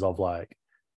developers of like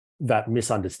that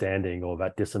misunderstanding or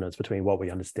that dissonance between what we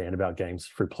understand about games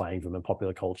through playing them in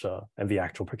popular culture and the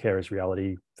actual precarious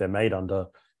reality they're made under,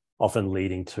 often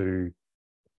leading to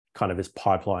kind of this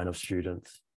pipeline of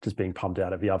students just being pumped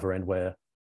out at the other end where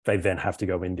they then have to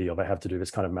go indie or they have to do this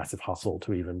kind of massive hustle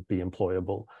to even be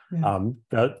employable. And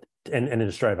in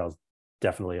Australia, that was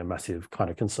definitely a massive kind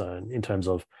of concern in terms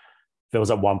of, there was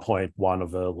at one point, one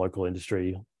of the local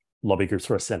industry lobby groups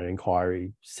for a Senate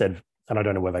inquiry said, and I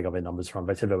don't know where they got their numbers from,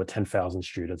 they said there were 10,000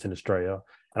 students in Australia.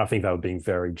 And I think they were being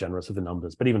very generous with the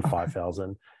numbers, but even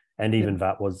 5,000. And even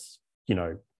that was,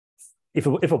 if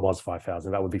it was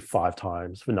 5,000, that would be 5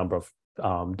 times the number of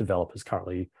developers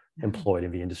currently employed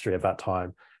in the industry at that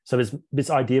time. So there's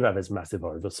this idea that there's massive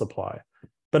oversupply.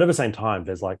 But at the same time,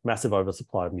 there's like massive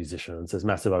oversupply of musicians, there's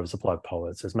massive oversupply of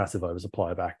poets, there's massive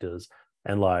oversupply of actors.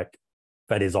 And like,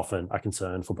 that is often a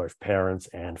concern for both parents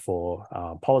and for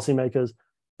policymakers.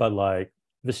 But like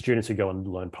the students who go and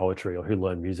learn poetry or who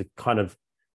learn music kind of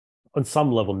on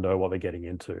some level know what they're getting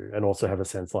into and also have a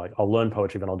sense like, I'll learn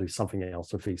poetry, then I'll do something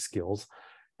else with these skills.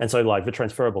 And so like the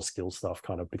transferable skills stuff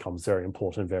kind of becomes very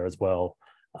important there as well.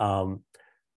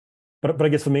 But I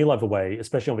guess for me, like the way,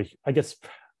 especially on the, I guess,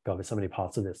 God, there's so many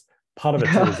parts of this. Part of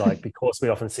it too is like, because we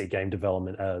often see game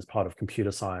development as part of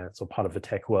computer science or part of the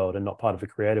tech world and not part of the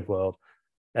creative world.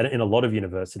 And in a lot of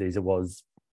universities, it was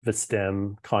the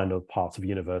STEM kind of parts of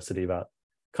university that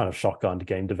kind of shotgunned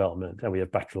game development, and we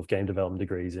have Bachelor of Game Development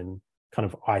degrees in kind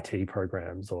of IT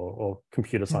programs or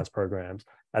computer science programs,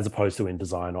 as opposed to in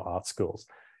design or art schools.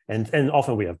 And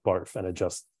often we have both, and it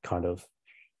just kind of,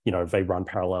 you know, they run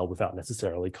parallel without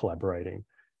necessarily collaborating.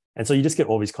 And so you just get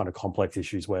all these kind of complex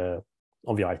issues where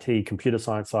on the IT computer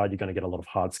science side, you're going to get a lot of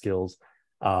hard skills,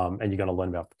 and you're going to learn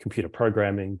about computer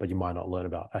programming, but you might not learn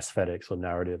about aesthetics or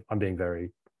narrative. I'm being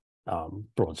very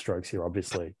broad strokes here,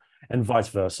 obviously. And vice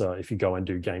versa, if you go and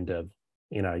do game dev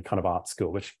in a kind of art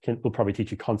school, which will probably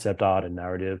teach you concept art and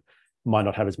narrative, might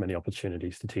not have as many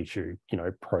opportunities to teach you, you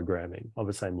know, programming on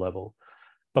the same level.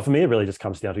 But for me, it really just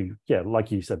comes down to, yeah,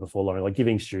 like you said before, Lauren, like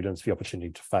giving students the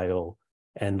opportunity to fail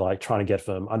and like trying to get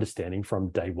them understanding from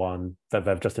day one that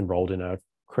they've just enrolled in a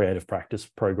creative practice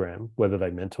program, whether they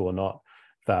meant to or not,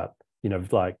 that, you know,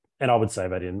 like, and I would say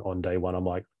that on day one, I'm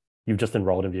like, you've just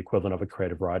enrolled in the equivalent of a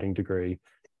creative writing degree.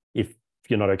 If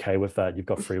you're not okay with that, you've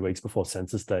got 3 weeks before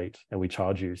census date and we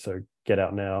charge you, so get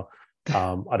out now.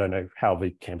 I don't know how the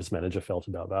campus manager felt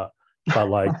about that, but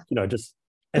like, you know, just,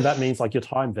 and that means like your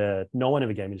time there, no one in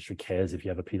the game industry cares if you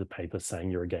have a piece of paper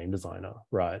saying you're a game designer,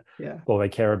 right? Yeah. What they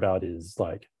care about is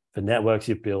like the networks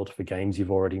you've built, the games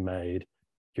you've already made,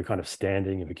 your kind of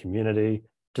standing in the community.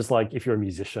 Just like if you're a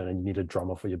musician and you need a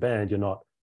drummer for your band, you're not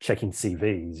checking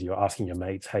CVs, you're asking your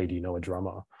mates, hey, do you know a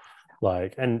drummer?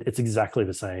 Like, and it's exactly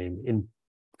the same in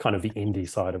kind of the indie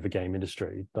side of the game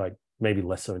industry, like maybe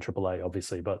less so in AAA,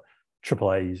 obviously, but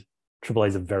AAA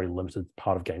is a very limited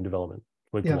part of game development,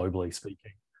 globally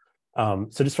speaking.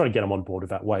 So just trying to get them on board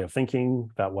with that way of thinking,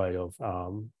 that way of,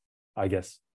 I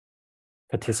guess,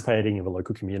 participating in the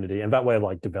local community, and that way of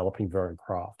like developing their own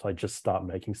craft, like just start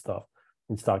making stuff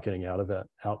and start getting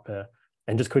out there.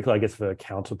 And just quickly, I guess the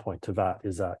counterpoint to that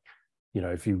is that, you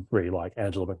know, if you really like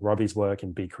Angela McRobbie's work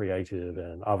and Be Creative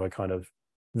and other kind of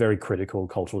very critical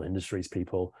cultural industries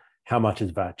people, how much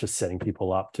is that just setting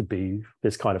people up to be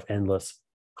this kind of endless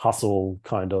hustle,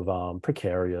 kind of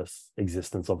precarious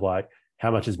existence of like,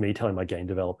 how much is me telling my game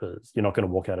developers, you're not going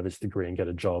to walk out of this degree and get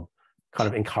a job, kind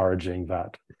of encouraging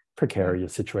that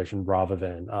precarious situation rather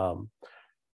than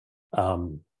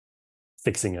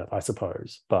fixing it, I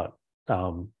suppose. But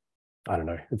I don't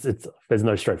know, it's there's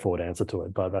no straightforward answer to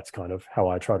it, but that's kind of how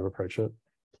I try to approach it.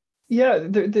 Yeah,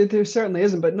 there certainly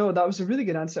isn't, but no, that was a really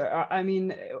good answer. I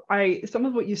mean, some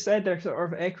of what you said there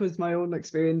sort of echoes my own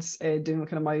experience doing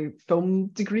kind of my film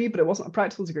degree, but it wasn't a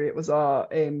practical degree. It was a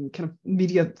kind of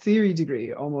media theory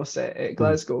degree almost at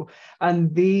Glasgow.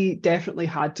 And they definitely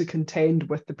had to contend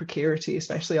with the precarity,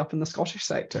 especially up in the Scottish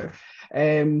sector.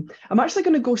 I'm actually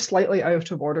going to go slightly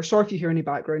out of order. Sorry if you hear any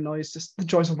background noise, just the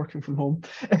joys of working from home.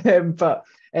 But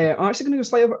I'm actually going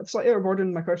to go slightly out of order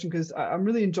in my question because I'm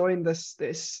really enjoying this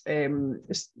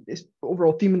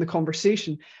overall theme in the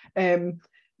conversation.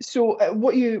 So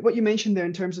what you mentioned there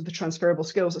in terms of the transferable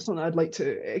skills, that's something I'd like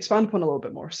to expand upon a little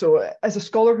bit more. So as a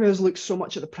scholar who has looked so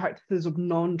much at the practices of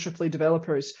non-AAA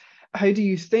developers, how do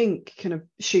you think kind of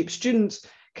shape students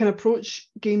can approach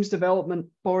games development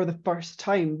for the first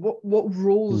time? What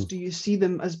roles do you see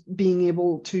them as being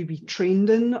able to be trained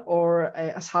in, or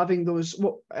as having those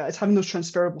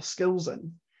transferable skills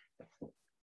in?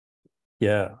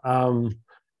 Yeah.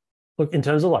 Look, in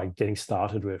terms of like getting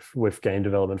started with game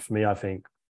development, for me, I think,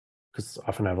 because I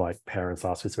often have like parents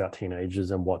ask us about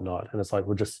teenagers and whatnot, and it's like,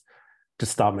 well, just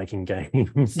start making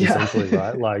games, essentially,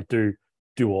 right? Like do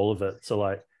all of it. So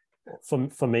like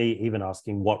for me, even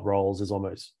asking what roles is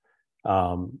almost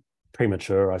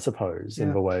premature, I suppose,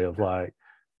 in the way of like,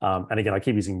 and again, I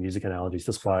keep using music analogies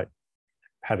despite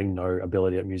having no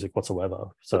ability at music whatsoever.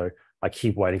 So I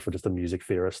keep waiting for just a music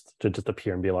theorist to just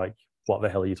appear and be like, what the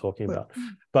hell are you talking about?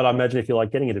 But I imagine if you're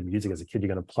like getting into music as a kid,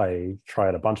 you're going to try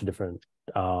out a bunch of different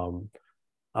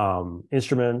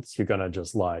instruments. You're going to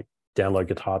just like download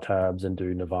guitar tabs and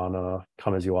do Nirvana,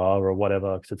 Come As You Are or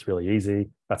whatever, because it's really easy.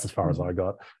 That's as far as I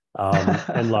got.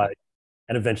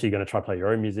 And eventually you're going to try to play your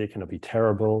own music and it'll be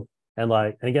terrible. And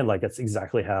again, that's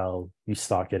exactly how you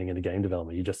start getting into game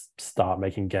development. You just start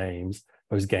making games.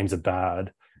 Those games are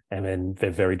bad, and then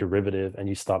they're very derivative, and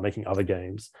you start making other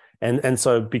games. And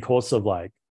so because of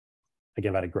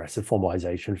again, that aggressive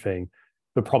formalization thing,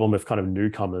 the problem with kind of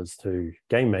newcomers to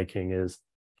game making is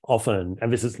often,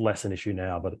 and this is less an issue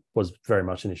now, but it was very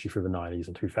much an issue through the 90s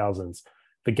and 2000s,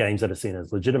 the games that are seen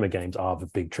as legitimate games are the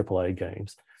big AAA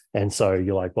games. And so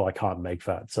you're like, well, I can't make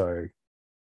that. So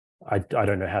I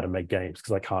don't know how to make games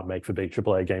because I can't make the big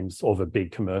AAA games or the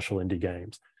big commercial indie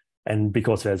games. And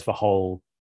because there's the whole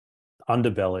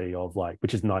underbelly of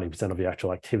which is 90% of the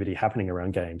actual activity happening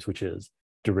around games, which is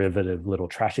derivative little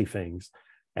trashy things,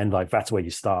 And like, that's where you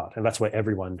start. And that's where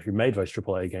everyone who made those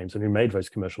AAA games and who made those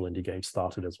commercial indie games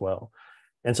started as well.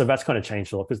 And so that's kind of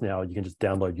changed a lot, because now you can just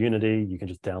download Unity, you can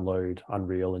just download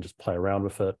Unreal and just play around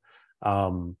with it.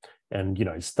 And, you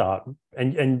know, start,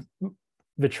 and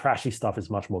the trashy stuff is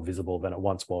much more visible than it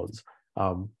once was,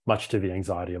 much to the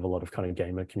anxiety of a lot of kind of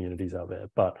gamer communities out there.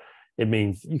 But it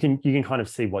means you can kind of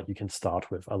see what you can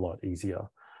start with a lot easier,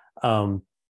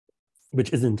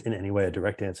 which isn't in any way a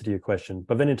direct answer to your question.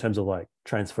 But then in terms of like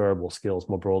transferable skills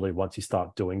more broadly, once you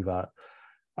start doing that,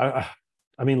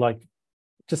 I mean, like,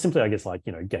 just simply, I guess, like,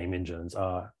 you know, game engines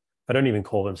are, they don't even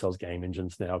call themselves game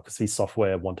engines now, because these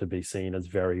software want to be seen as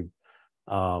very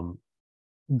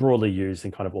broadly used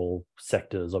in kind of all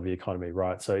sectors of the economy,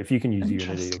 right? So if you can use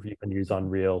Unity, if you can use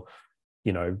Unreal,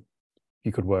 you know,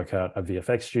 you could work at a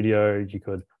VFX studio. You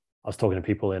could, I was talking to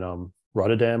people in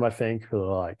Rotterdam, I think, who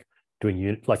are like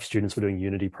doing, like students were doing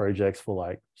Unity projects for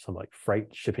like some like freight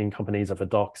shipping companies at the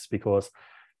docks, because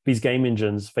these game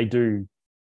engines, they do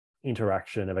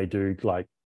interaction and they do like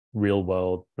not real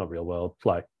world,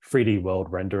 like 3D world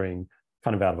rendering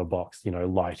kind of out of a box, you know,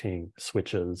 lighting,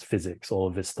 switches, physics, all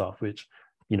of this stuff, which,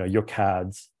 you know, your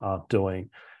CADs aren't doing.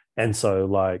 And so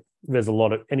like, there's a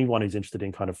lot of, anyone who's interested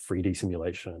in kind of 3D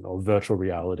simulation or virtual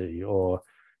reality or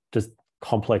just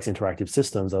complex interactive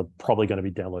systems are probably going to be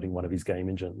downloading one of these game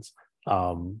engines.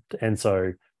 And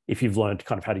so if you've learned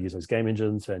kind of how to use those game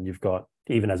engines, and you've got,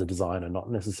 even as a designer,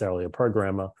 not necessarily a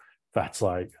programmer, that's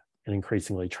like an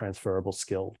increasingly transferable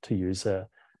skill to use there.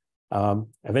 And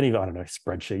then even, I don't know,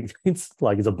 spreadsheet, it's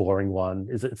like, it's a boring one.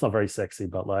 It's not very sexy,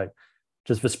 but like,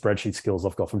 just the spreadsheet skills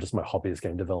I've got from just my hobby as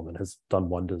game development has done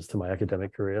wonders to my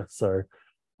academic career. So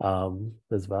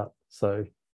there's that. So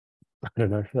I don't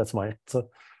know, that's my answer.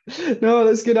 No,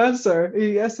 that's a good answer.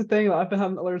 That's the thing, I've been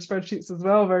having to learn spreadsheets as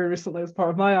well very recently as part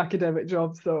of my academic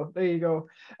job. So there you go.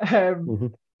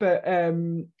 But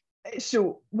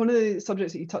so one of the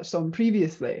subjects that you touched on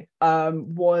previously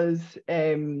was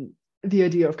the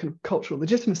idea of kind of cultural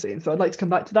legitimacy. And so I'd like to come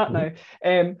back to that now.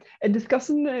 In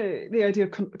discussing the idea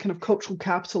of kind of cultural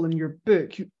capital in your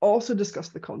book, you also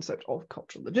discussed the concept of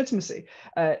cultural legitimacy.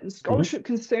 In scholarship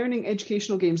concerning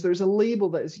educational games, there's a label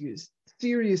that is used,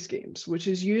 serious games, which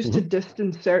is used to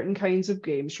distance certain kinds of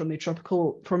games from the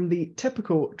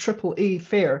typical AAA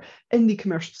fare in the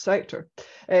commercial sector.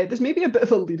 There's maybe a bit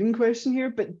of a leading question here,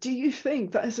 but do you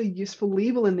think that is a useful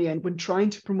label in the end when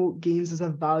trying to promote games as a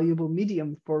valuable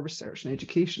medium for research and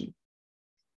education?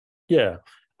 Yeah,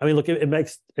 I mean, look, it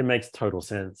makes total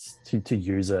sense to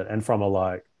use it, and from a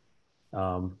like,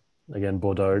 again,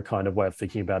 Bordeaux kind of way of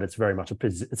thinking about it, it's very much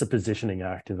it's a positioning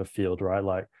act in the field, right?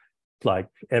 Like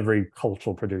every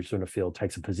cultural producer in a field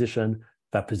takes a position.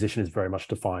 That position is very much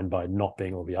defined by not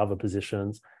being all the other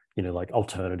positions, you know, like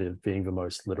alternative being the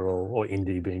most literal, or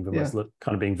indie being the most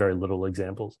kind of being very little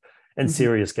examples. And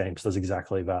serious games does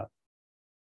exactly that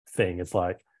thing. It's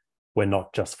like, we're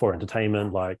not just for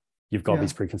entertainment. Like, you've got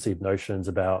these preconceived notions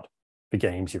about the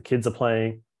games your kids are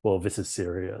playing. Well, this is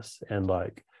serious. And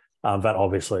like, that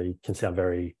obviously can sound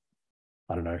very,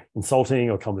 I don't know, insulting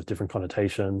or come with different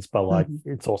connotations, but like,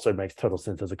 it also makes total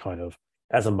sense as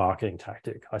a marketing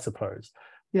tactic, I suppose.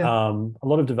 A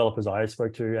lot of developers I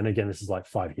spoke to, and again, this is like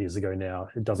 5 years ago now,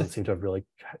 it doesn't seem to have it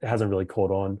hasn't really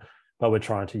caught on, but we're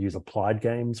trying to use applied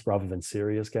games rather than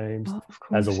serious games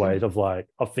as a way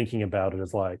of thinking about it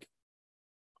as like,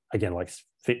 again, like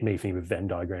me thinking with Venn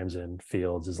diagrams and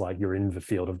fields is like, you're in the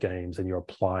field of games and you're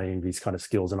applying these kind of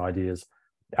skills and ideas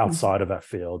outside of that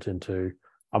field into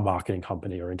a marketing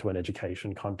company or into an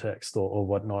education context or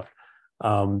whatnot.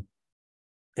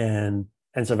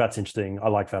 And so that's interesting. I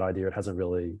like that idea. It hasn't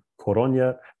really caught on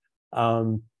yet.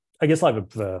 I guess like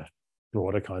the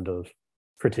broader kind of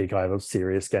critique I have of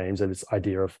serious games and this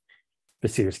idea of the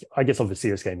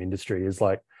serious game industry is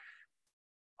like,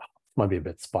 might be a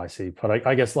bit spicy, but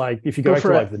I guess like if you go back to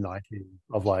like the 90s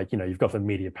of like, you know, you've got the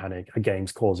media panic,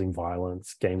 games causing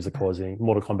violence, games are causing,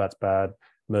 Mortal Kombat's bad,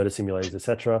 murder simulators,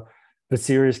 etc. The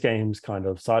serious games kind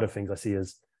of side of things I see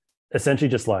as essentially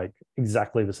just like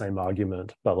exactly the same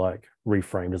argument, but like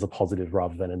reframed as a positive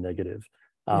rather than a negative.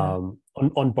 On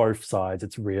both sides,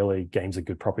 it's really, games are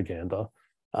good propaganda.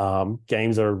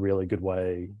 Games are a really good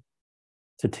way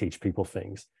to teach people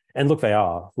things. And look, they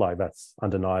are, like, that's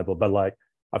undeniable, but like,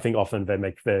 I think often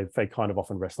they kind of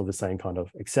often wrestle the same kind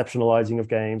of exceptionalizing of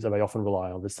games, and they often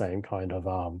rely on the same kind of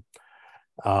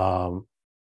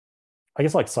I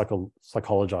guess like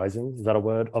psychologizing, is that a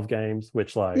word, of games,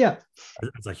 which like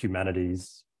as a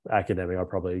humanities academic, I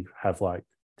probably have like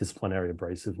disciplinary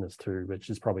abrasiveness too, which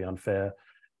is probably unfair.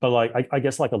 But like I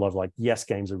guess like a lot of like, yes,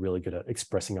 games are really good at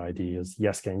expressing ideas.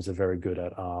 Yes, games are very good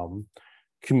at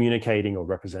communicating or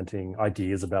representing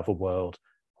ideas about the world,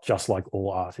 just like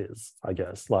all art is, I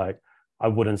guess. Like, I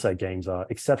wouldn't say games are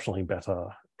exceptionally better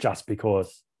just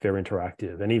because they're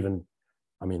interactive. And even,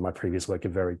 I mean, my previous work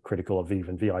is very critical of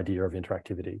even the idea of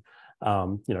interactivity.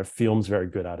 Film's very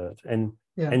good at it. And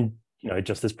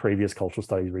just as previous cultural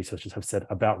studies researchers have said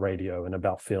about radio and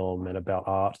about film and about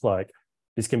art, like,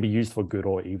 this can be used for good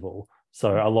or evil.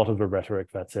 So a lot of the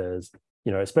rhetoric that says,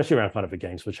 especially around kind of the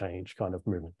games for change kind of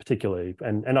movement, particularly,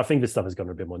 and I think this stuff has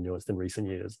gotten a bit more nuanced in recent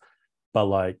years. But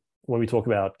like, when we talk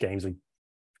about games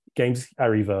can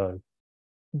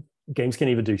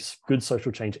either do good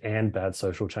social change and bad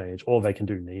social change, or they can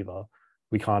do neither.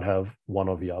 We can't have one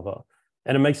or the other.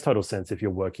 And it makes total sense if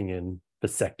you're working in the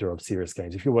sector of serious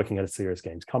games. If you're working at a serious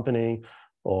games company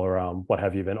or what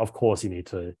have you, then of course you need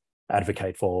to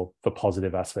advocate for the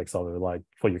positive aspects of it, like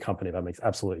for your company. That makes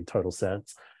absolutely total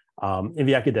sense. In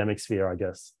the academic sphere, I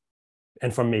guess,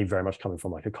 and from me very much coming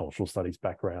from like a cultural studies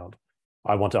background,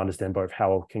 I want to understand both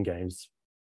how can games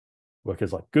work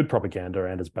as like good propaganda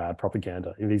and as bad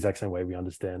propaganda, in the exact same way we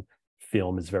understand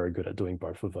film is very good at doing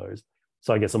both of those.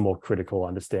 So I guess a more critical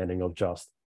understanding of just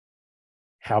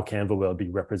how can the world be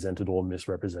represented or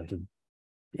misrepresented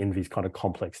in these kind of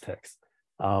complex texts.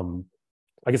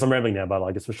 I guess I'm rambling now, but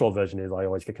I guess the short version is I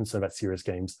always get concerned about serious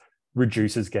games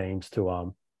reduces games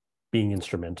to being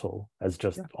instrumental as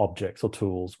just objects or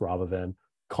tools rather than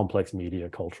complex media,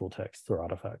 cultural texts or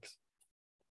artifacts.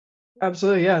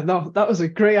 Absolutely, yeah. No, that was a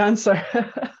great answer.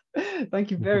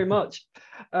 Thank you very much.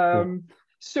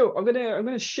 So I'm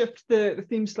gonna shift the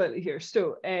theme slightly here.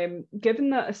 So,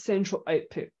 given that a central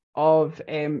output of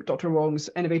Dr. Wong's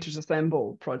Innovators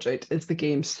Assemble project is the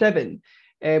game 7,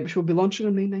 which will be launching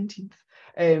on May 19th.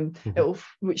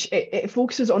 It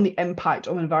focuses on the impact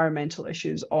of environmental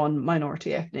issues on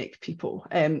minority ethnic people.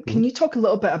 Can you talk a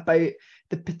little bit about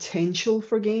the potential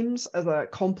for games as a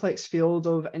complex field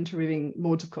of interweaving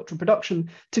modes of cultural production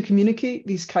to communicate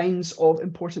these kinds of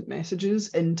important messages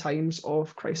in times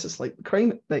of crisis like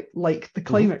the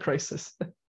climate crisis?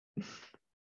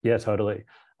 Yeah, totally.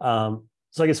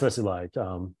 So I guess firstly, with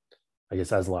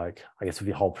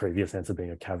the whole previous answer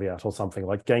being a caveat or something,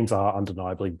 like games are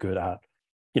undeniably good at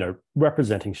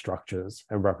representing structures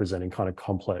and representing kind of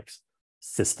complex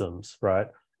systems, right?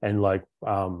 And like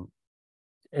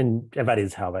and that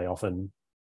is how they often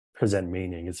present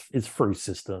meaning is through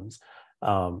systems.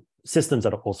 Systems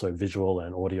that are also visual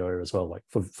and audio as well, like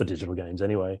for digital games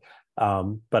anyway,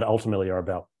 but ultimately are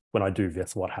about when I do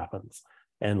this, what happens.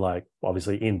 And like,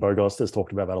 obviously Ian Bogost has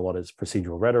talked about that a lot as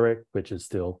procedural rhetoric, which is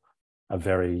still a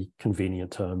very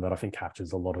convenient term that I think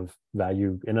captures a lot of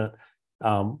value in it.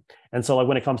 And so like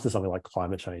when it comes to something like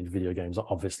climate change, video games are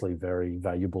obviously very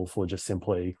valuable for just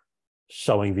simply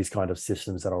showing these kind of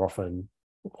systems that are often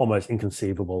almost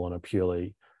inconceivable on a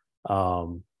purely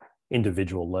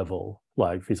individual level,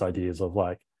 like these ideas of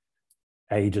like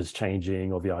ages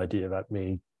changing, or the idea that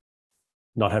me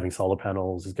not having solar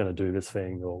panels is going to do this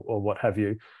thing, or what have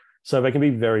you. So they can be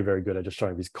very, very good at just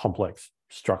showing these complex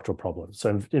structural problems.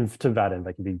 So to that end,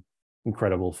 they can be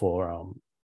incredible for,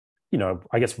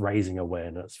 I guess raising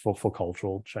awareness for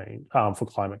cultural change, for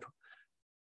climate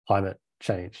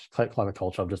change, climate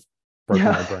culture. I've just broken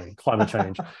my brain, climate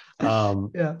change.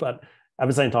 But at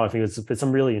the same time, I think there's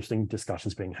some really interesting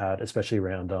discussions being had, especially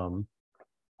around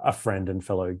a friend and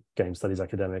fellow game studies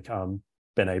academic,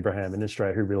 Ben Abraham in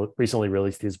Australia, who recently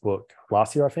released his book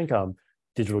last year, I think,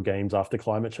 Digital Games After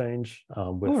Climate Change,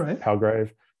 with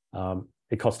Palgrave.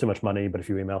 It costs too much money, but if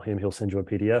you email him, he'll send you a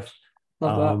PDF.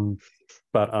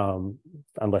 But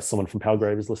unless someone from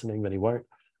Palgrave is listening, then he won't.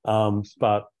 What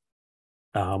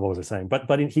was I saying?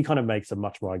 But he kind of makes a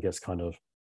much more, I guess, kind of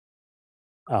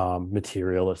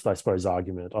materialist, I suppose,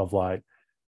 argument of like,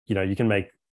 you can make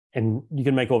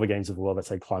all the games of the world that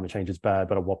say climate change is bad,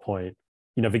 but at what point,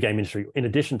 the game industry, in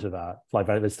addition to that, like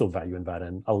there's still value in that.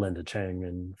 And Alenda Cheng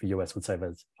in the US would say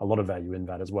there's a lot of value in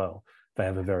that as well. They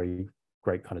have a very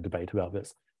great kind of debate about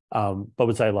this. But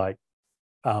would say like,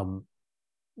 how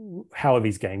are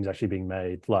these games actually being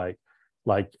made? Like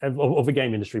of the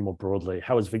game industry more broadly,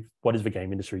 what is the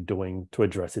game industry doing to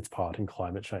address its part in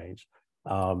climate change?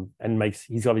 And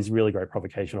he's got this really great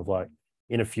provocation of like,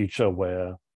 in a future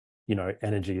where,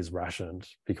 energy is rationed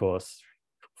because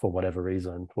for whatever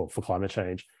reason, well, for climate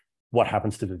change, what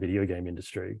happens to the video game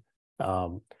industry?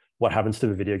 What happens to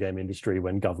the video game industry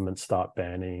when governments start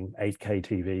banning 8K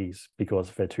TVs because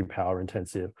they're too power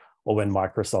intensive, or when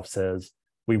Microsoft says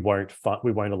we won't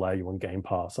allow you on Game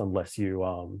Pass unless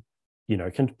you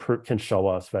can show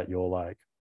us that you're like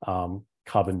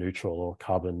carbon neutral or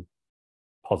carbon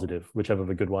positive, whichever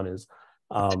the good one is.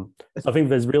 So I think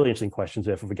there's really interesting questions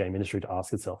there for the game industry to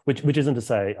ask itself, which isn't to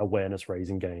say awareness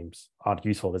raising games aren't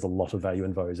useful. There's a lot of value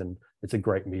in those, and it's a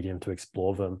great medium to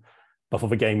explore them. But for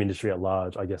the game industry at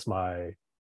large, I guess my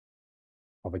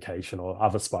provocation or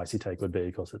other spicy take would be,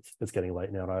 because it's getting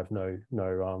late now and I have no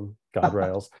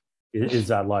guardrails, is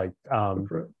that like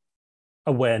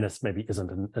awareness maybe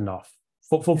isn't enough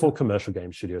for commercial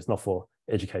game studios, not for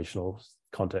educational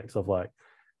context of like,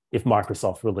 if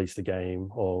Microsoft released a game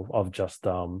or of just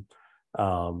about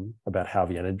how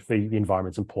the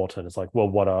environment's important, it's like, well,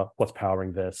 what's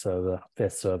powering their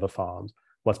server farms,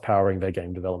 what's powering their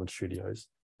game development studios,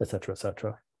 et cetera, et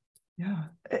cetera. Yeah,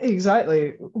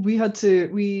 exactly.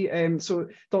 So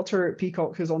Dr.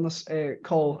 Peacock, who's on this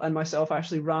call, and myself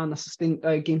actually ran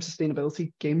a game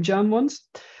sustainability game jam once,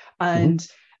 and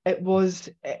it was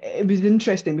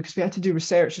interesting because we had to do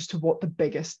research as to what the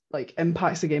biggest like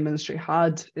impacts the game industry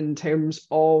had in terms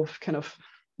of kind of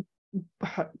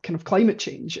climate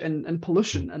change and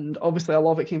pollution, and obviously a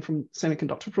lot of it came from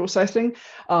semiconductor processing,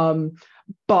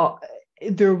 but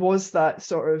there was that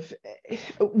sort of,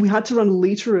 we had to run a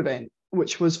later event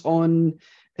which was on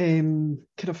I think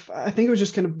it was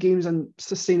just kind of games and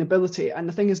sustainability, and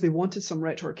the thing is they wanted some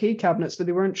retro arcade cabinets, but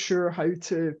they weren't sure how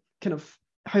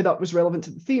that was relevant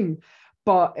to the theme.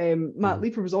 But Matt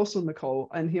Leeper was also on the call,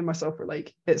 and he and myself were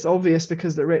like, it's obvious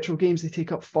because they're retro games, they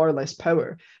take up far less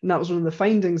power. And that was one of the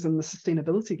findings in the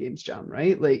sustainability games jam,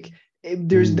 right? Like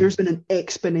there's been an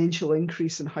exponential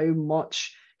increase in how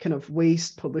much kind of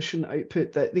waste, pollution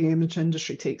output that the game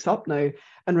industry takes up now.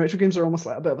 And retro games are almost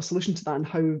like a bit of a solution to that and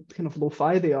how kind of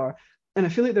lo-fi they are. And I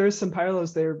feel like there is some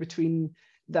parallels there between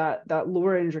that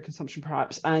lower energy consumption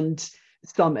perhaps and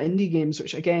some indie games,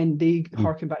 which again, they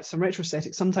harken back to some retro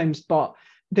aesthetics sometimes, but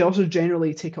they also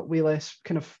generally take up way less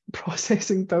kind of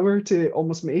processing power to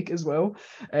almost make as well.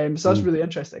 So that's really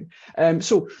interesting.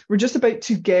 So we're just about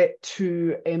to get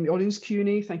to the audience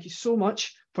Q&A. Thank you so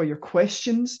much for your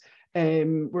questions.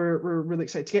 We're really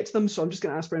excited to get to them. So I'm just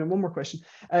going to ask Brendan one more question.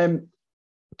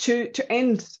 To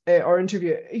end our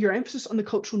interview, your emphasis on the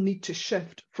cultural need to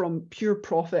shift from pure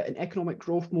profit and economic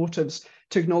growth motives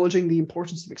to acknowledging the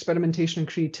importance of experimentation and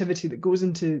creativity that goes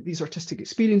into these artistic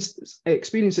experiences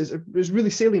is really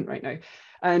salient right now.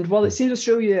 And while it seems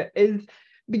Australia is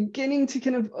beginning to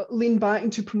kind of lean back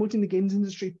into promoting the games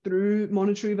industry through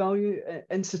monetary value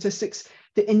and statistics,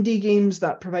 the indie games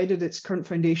that provided its current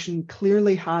foundation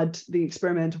clearly had the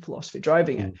experimental philosophy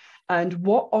driving it. And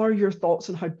what are your thoughts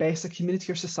on how best a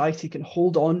community or society can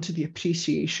hold on to the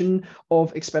appreciation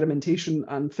of experimentation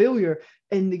and failure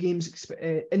in the games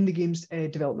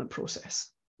development process?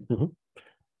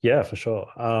 Yeah, for sure.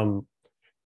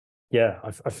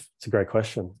 It's a great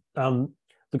question.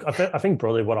 Look, I think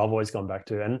broadly what I've always gone back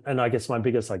to, and I guess my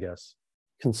biggest,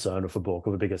 concern with the book,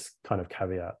 or the biggest kind of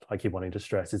caveat I keep wanting to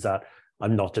stress, is that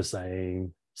I'm not just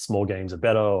saying small games are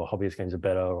better or hobbyist games are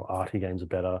better or arty games are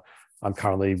better. I'm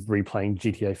currently replaying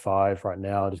GTA 5 right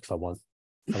now just because I want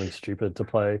something stupid to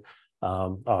play.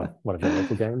 One of your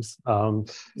local games. I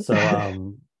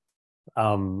shouldn't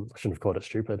have called it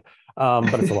stupid,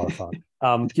 but it's a lot of fun.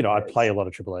 I play a lot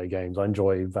of AAA games. I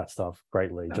enjoy that stuff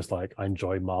greatly, just like I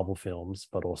enjoy Marvel films,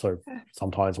 but also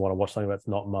sometimes want to watch something that's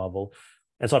not Marvel.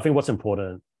 And so I think what's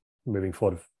important moving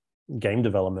forward of game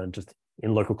development, just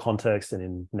in local context and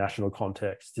in national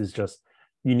context, is just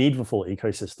you need the full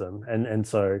ecosystem. And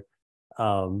so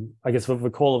I guess the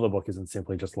call of the book isn't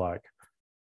simply just like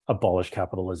abolish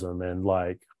capitalism and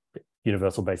like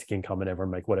universal basic income and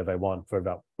everyone make whatever they want for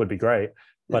that would be great.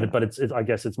 But it's I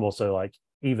guess it's more so like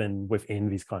even within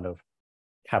these kind of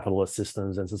capitalist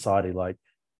systems and society, like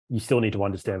you still need to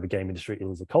understand the game industry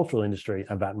is a cultural industry,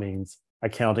 and that means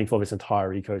accounting for this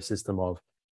entire ecosystem of,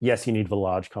 yes, you need the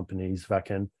large companies that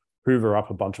can hoover up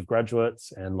a bunch of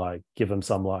graduates and like give them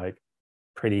some like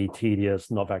pretty tedious,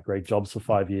 not that great jobs for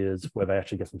 5 years where they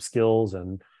actually get some skills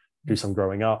and do some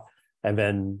growing up. And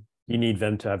then you need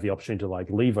them to have the opportunity to like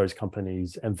leave those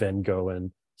companies and then go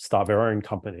and start their own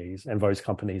companies. And those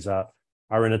companies are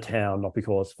in a town, not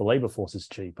because the labor force is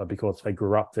cheap, but because they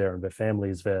grew up there and their family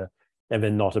is there, and they're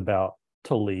not about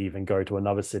to leave and go to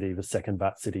another city the second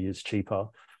that city is cheaper.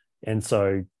 And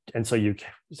so you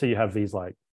have these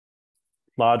like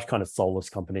large kind of soulless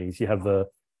companies. You have the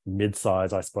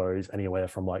mid-size, I suppose, anywhere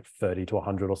from like 30 to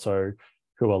 100 or so,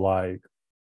 who are like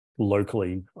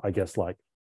locally, I guess, like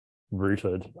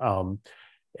rooted. And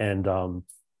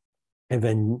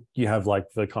then you have like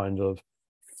the kind of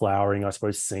flowering, I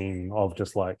suppose, scene of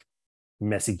just like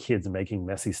messy kids making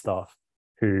messy stuff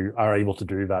who are able to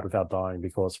do that without dying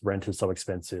because rent is so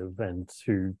expensive, and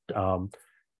who aren't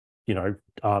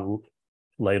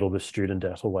ladled with student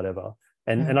debt or whatever.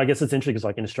 And I guess it's interesting because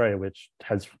like in Australia, which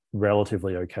has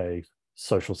relatively okay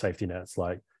social safety nets,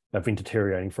 like they've been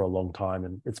deteriorating for a long time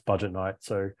and it's budget night.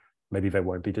 So maybe they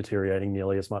won't be deteriorating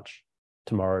nearly as much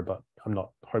tomorrow, but I'm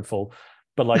not hopeful.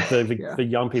 But like the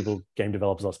young people, game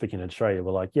developers I was speaking in Australia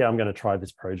were like, yeah, I'm going to try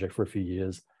this project for a few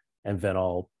years and then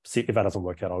I'll see if that doesn't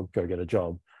work out, I'll go get a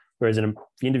job. Whereas in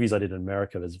the interviews I did in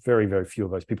America, there's very, very few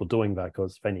of those people doing that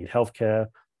because they need healthcare.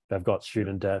 They've got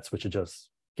student debts, which are just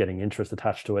getting interest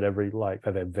attached to it like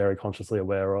they're very consciously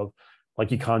aware of.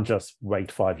 Like you can't just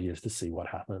wait 5 years to see what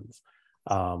happens.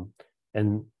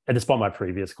 And despite my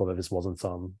previous comment, this wasn't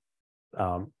some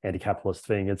anti-capitalist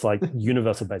thing. It's like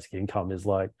universal basic income is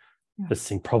like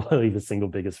probably the single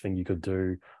biggest thing you could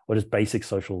do, or just basic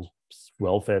social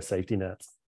welfare safety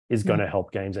nets is going to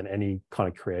help games in any kind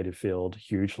of creative field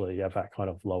hugely at that kind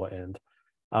of lower end.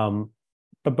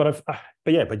 But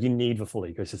you need the full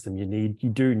ecosystem. You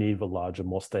do need the larger,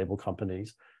 more stable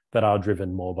companies that are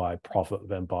driven more by profit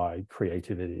than by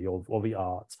creativity or the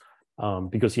arts,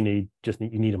 because you need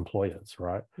employers,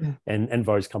 right? Yeah. And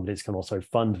those companies can also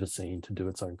fund the scene to do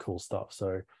its own cool stuff.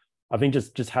 So I think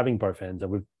just having both ends,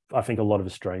 and I think a lot of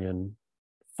Australian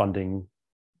funding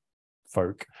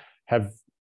folk have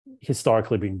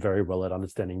historically been very well at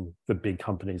understanding the big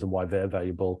companies and why they're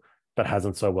valuable, but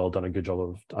hasn't so well done a good job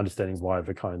of understanding why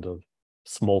the kind of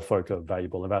small folk are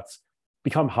valuable. And that's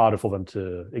become harder for them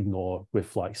to ignore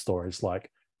with like stories like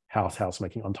House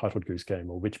making Untitled Goose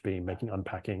Game or Witchbeam making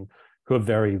Unpacking, who are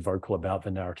very vocal about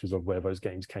the narratives of where those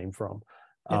games came from,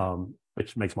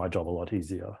 which makes my job a lot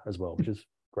easier as well, which is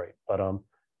great. But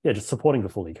just supporting the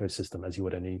full ecosystem as you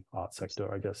would any art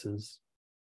sector, I guess, is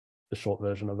the short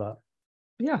version of that.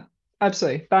 Yeah,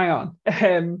 absolutely, bang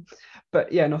on.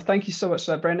 But yeah, no, thank you so much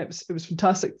for that, Brendan. It was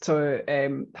fantastic to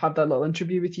have that little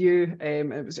interview with you.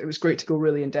 It was great to go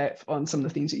really in depth on some of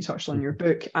the things that you touched on in your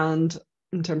book, and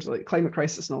in terms of like climate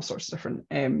crisis and all sorts of different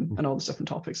and all those different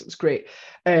topics. It was great.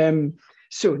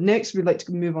 So next, we'd like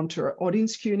to move on to our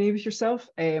audience Q&A with yourself.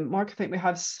 Mark, I think we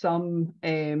have some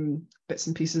bits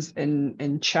and pieces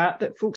in chat that folks